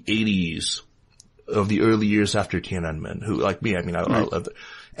the 80s, of the early years after Tiananmen, who, like me, I lived it,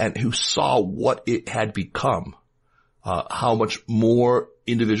 and who saw what it had become, how much more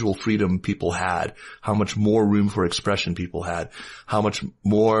individual freedom people had, how much more room for expression people had, how much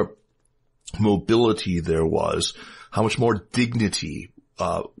more mobility there was, how much more dignity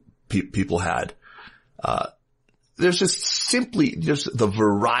people had. There's just the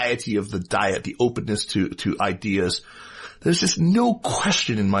variety of the diet, the openness to ideas. There's just no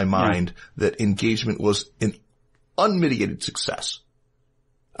question in my mind that engagement was an unmitigated success.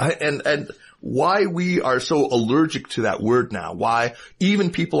 And why we are so allergic to that word now, why even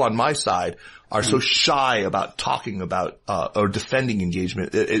people on my side are so shy about talking about or defending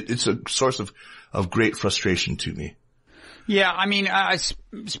engagement, it's a source of great frustration to me. Yeah, I mean,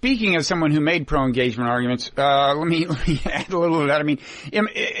 speaking as someone who made pro-engagement arguments, let me add a little of that. I mean,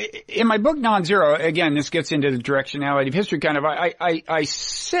 in my book Nonzero, again, this gets into the directionality of history kind of, I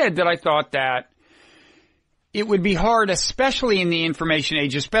said that I thought that it would be hard, especially in the information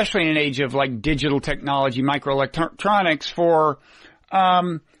age, especially in an age of like digital technology, microelectronics, for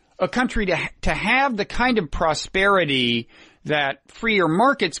a country to have the kind of prosperity that freer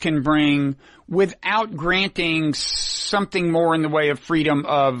markets can bring without granting something more in the way of freedom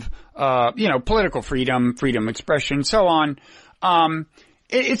of, political freedom, freedom of expression, so on.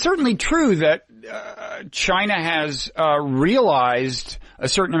 It's certainly true that China has realized a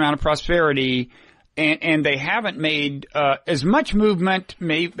certain amount of prosperity, and they haven't made as much movement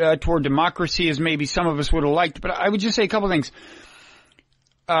toward democracy as maybe some of us would have liked. But I would just say a couple of things.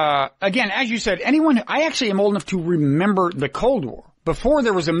 Again, as you said, I actually am old enough to remember the Cold War, before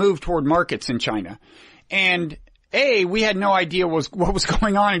there was a move toward markets in China. And A, we had no idea what was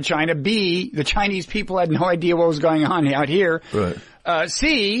going on in China. B, the Chinese people had no idea what was going on out here. Right.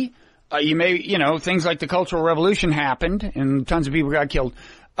 C, things like the Cultural Revolution happened and tons of people got killed.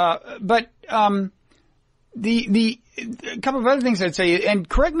 But the a couple of other things I'd say, and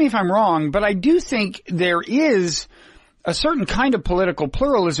correct me if I'm wrong, but I do think there is a certain kind of political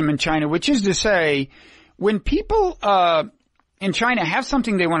pluralism in China, which is to say, when people in China have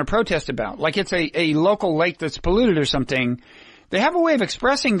something they want to protest about, like it's a local lake that's polluted or something, they have a way of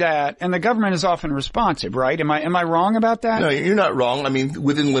expressing that, and the government is often responsive, right? Am I wrong about that? No, you're not wrong. I mean,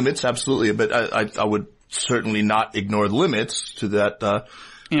 within limits, absolutely. But I would certainly not ignore the limits to that. But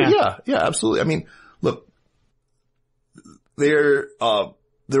yeah, absolutely. I mean, look, there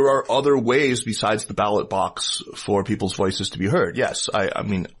are other ways besides the ballot box for people's voices to be heard. Yes, I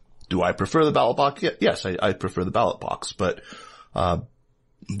mean, do I prefer the ballot box? Yes, I prefer the ballot box, but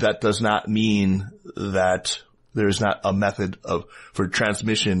that does not mean that there is not a method for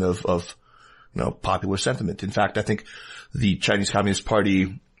transmission of popular sentiment. In fact, I think the Chinese Communist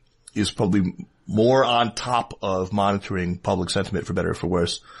Party is probably more on top of monitoring public sentiment, for better or for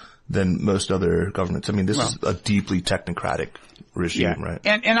worse, than most other governments. I mean, this is a deeply technocratic regime, right?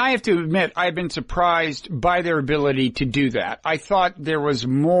 And I have to admit, I've been surprised by their ability to do that. I thought there was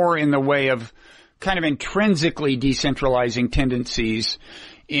more in the way of kind of intrinsically decentralizing tendencies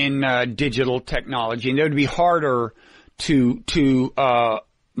in digital technology, and it would be harder to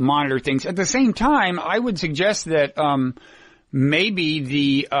monitor things. At the same time, I would suggest that maybe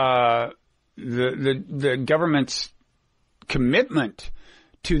the government's commitment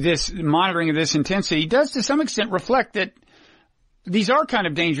to this monitoring of this intensity does to some extent reflect that these are kind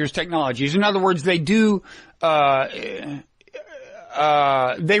of dangerous technologies. In other words, they do they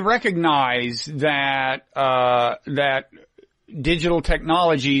recognize that that digital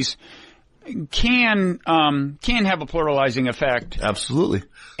technologies can have a pluralizing effect. Absolutely.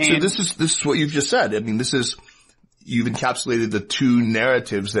 So this is what you've just said. I mean, you've encapsulated the two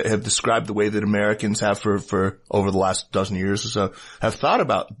narratives that have described the way that Americans have for over the last dozen years or so have thought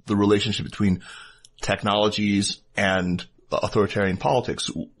about the relationship between technologies and authoritarian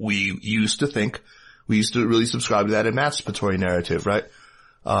politics. We used to really subscribe to that emancipatory narrative, right?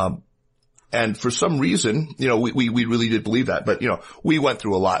 And for some reason, we really did believe that. But, we went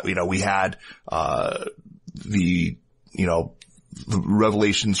through a lot. We had, the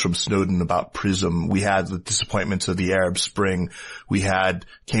revelations from Snowden about PRISM. We had the disappointments of the Arab Spring. We had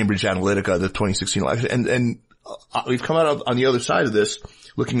Cambridge Analytica, the 2016 election. And we've come out on the other side of this,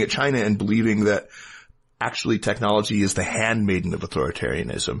 looking at China and believing that actually technology is the handmaiden of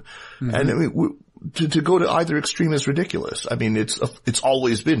authoritarianism. Mm-hmm. And I mean, to go to either extreme is ridiculous. I mean, it's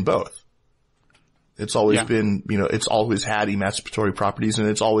always been both. It's always been, it's always had emancipatory properties and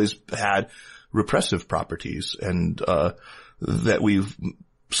it's always had repressive properties. And, that we've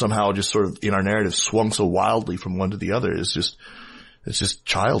somehow just sort of in our narrative swung so wildly from one to the other it's just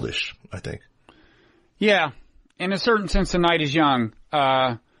childish, I think. Yeah. In a certain sense, the night is young.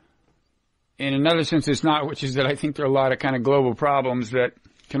 In another sense, it's not, which is that I think there are a lot of kind of global problems that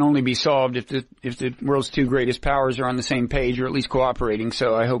can only be solved if the world's two greatest powers are on the same page or at least cooperating.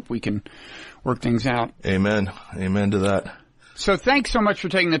 So I hope we can work things out. Amen. Amen to that. So thanks so much for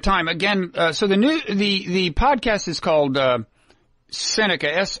taking the time. Again, so the podcast is called,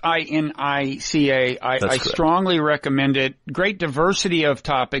 Sinica, Sinica. I strongly recommend it. Great diversity of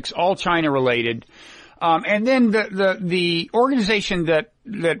topics, all China related. And then the organization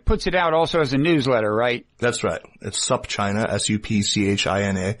that puts it out also has a newsletter, right? That's right. It's SupChina,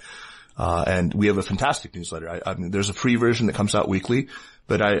 SupChina. And we have a fantastic newsletter. I mean, there's a free version that comes out weekly,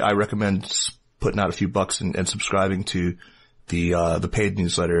 but I recommend putting out a few bucks and subscribing to the paid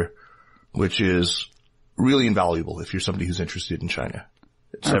newsletter, which is really invaluable if you're somebody who's interested in China.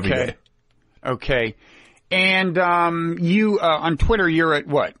 It's every day. Okay. And, you, on Twitter, you're at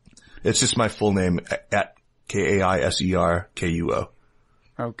what? It's just my full name at KAISERKUO.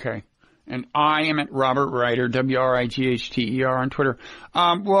 Okay. And I am at Robert Writer, WRIGHTER on Twitter.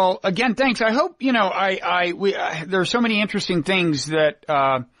 Well, again, thanks. I hope, there are so many interesting things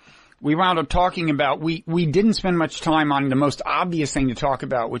that, we wound up talking about. We didn't spend much time on the most obvious thing to talk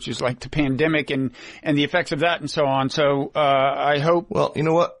about, which is like the pandemic and the effects of that and so on. So, I hope. Well, you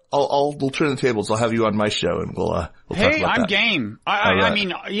know what? We'll turn the tables. I'll have you on my show and we'll talk about that. Hey, I'm game. I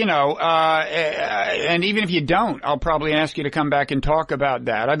mean, and even if you don't, I'll probably ask you to come back and talk about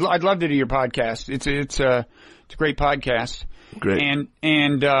that. I'd love to do your podcast. It's a great podcast. Great.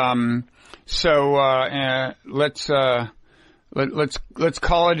 Let's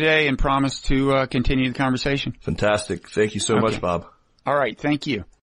call it a day and promise to continue the conversation. Fantastic. Thank you so much, Bob. All right. Thank you.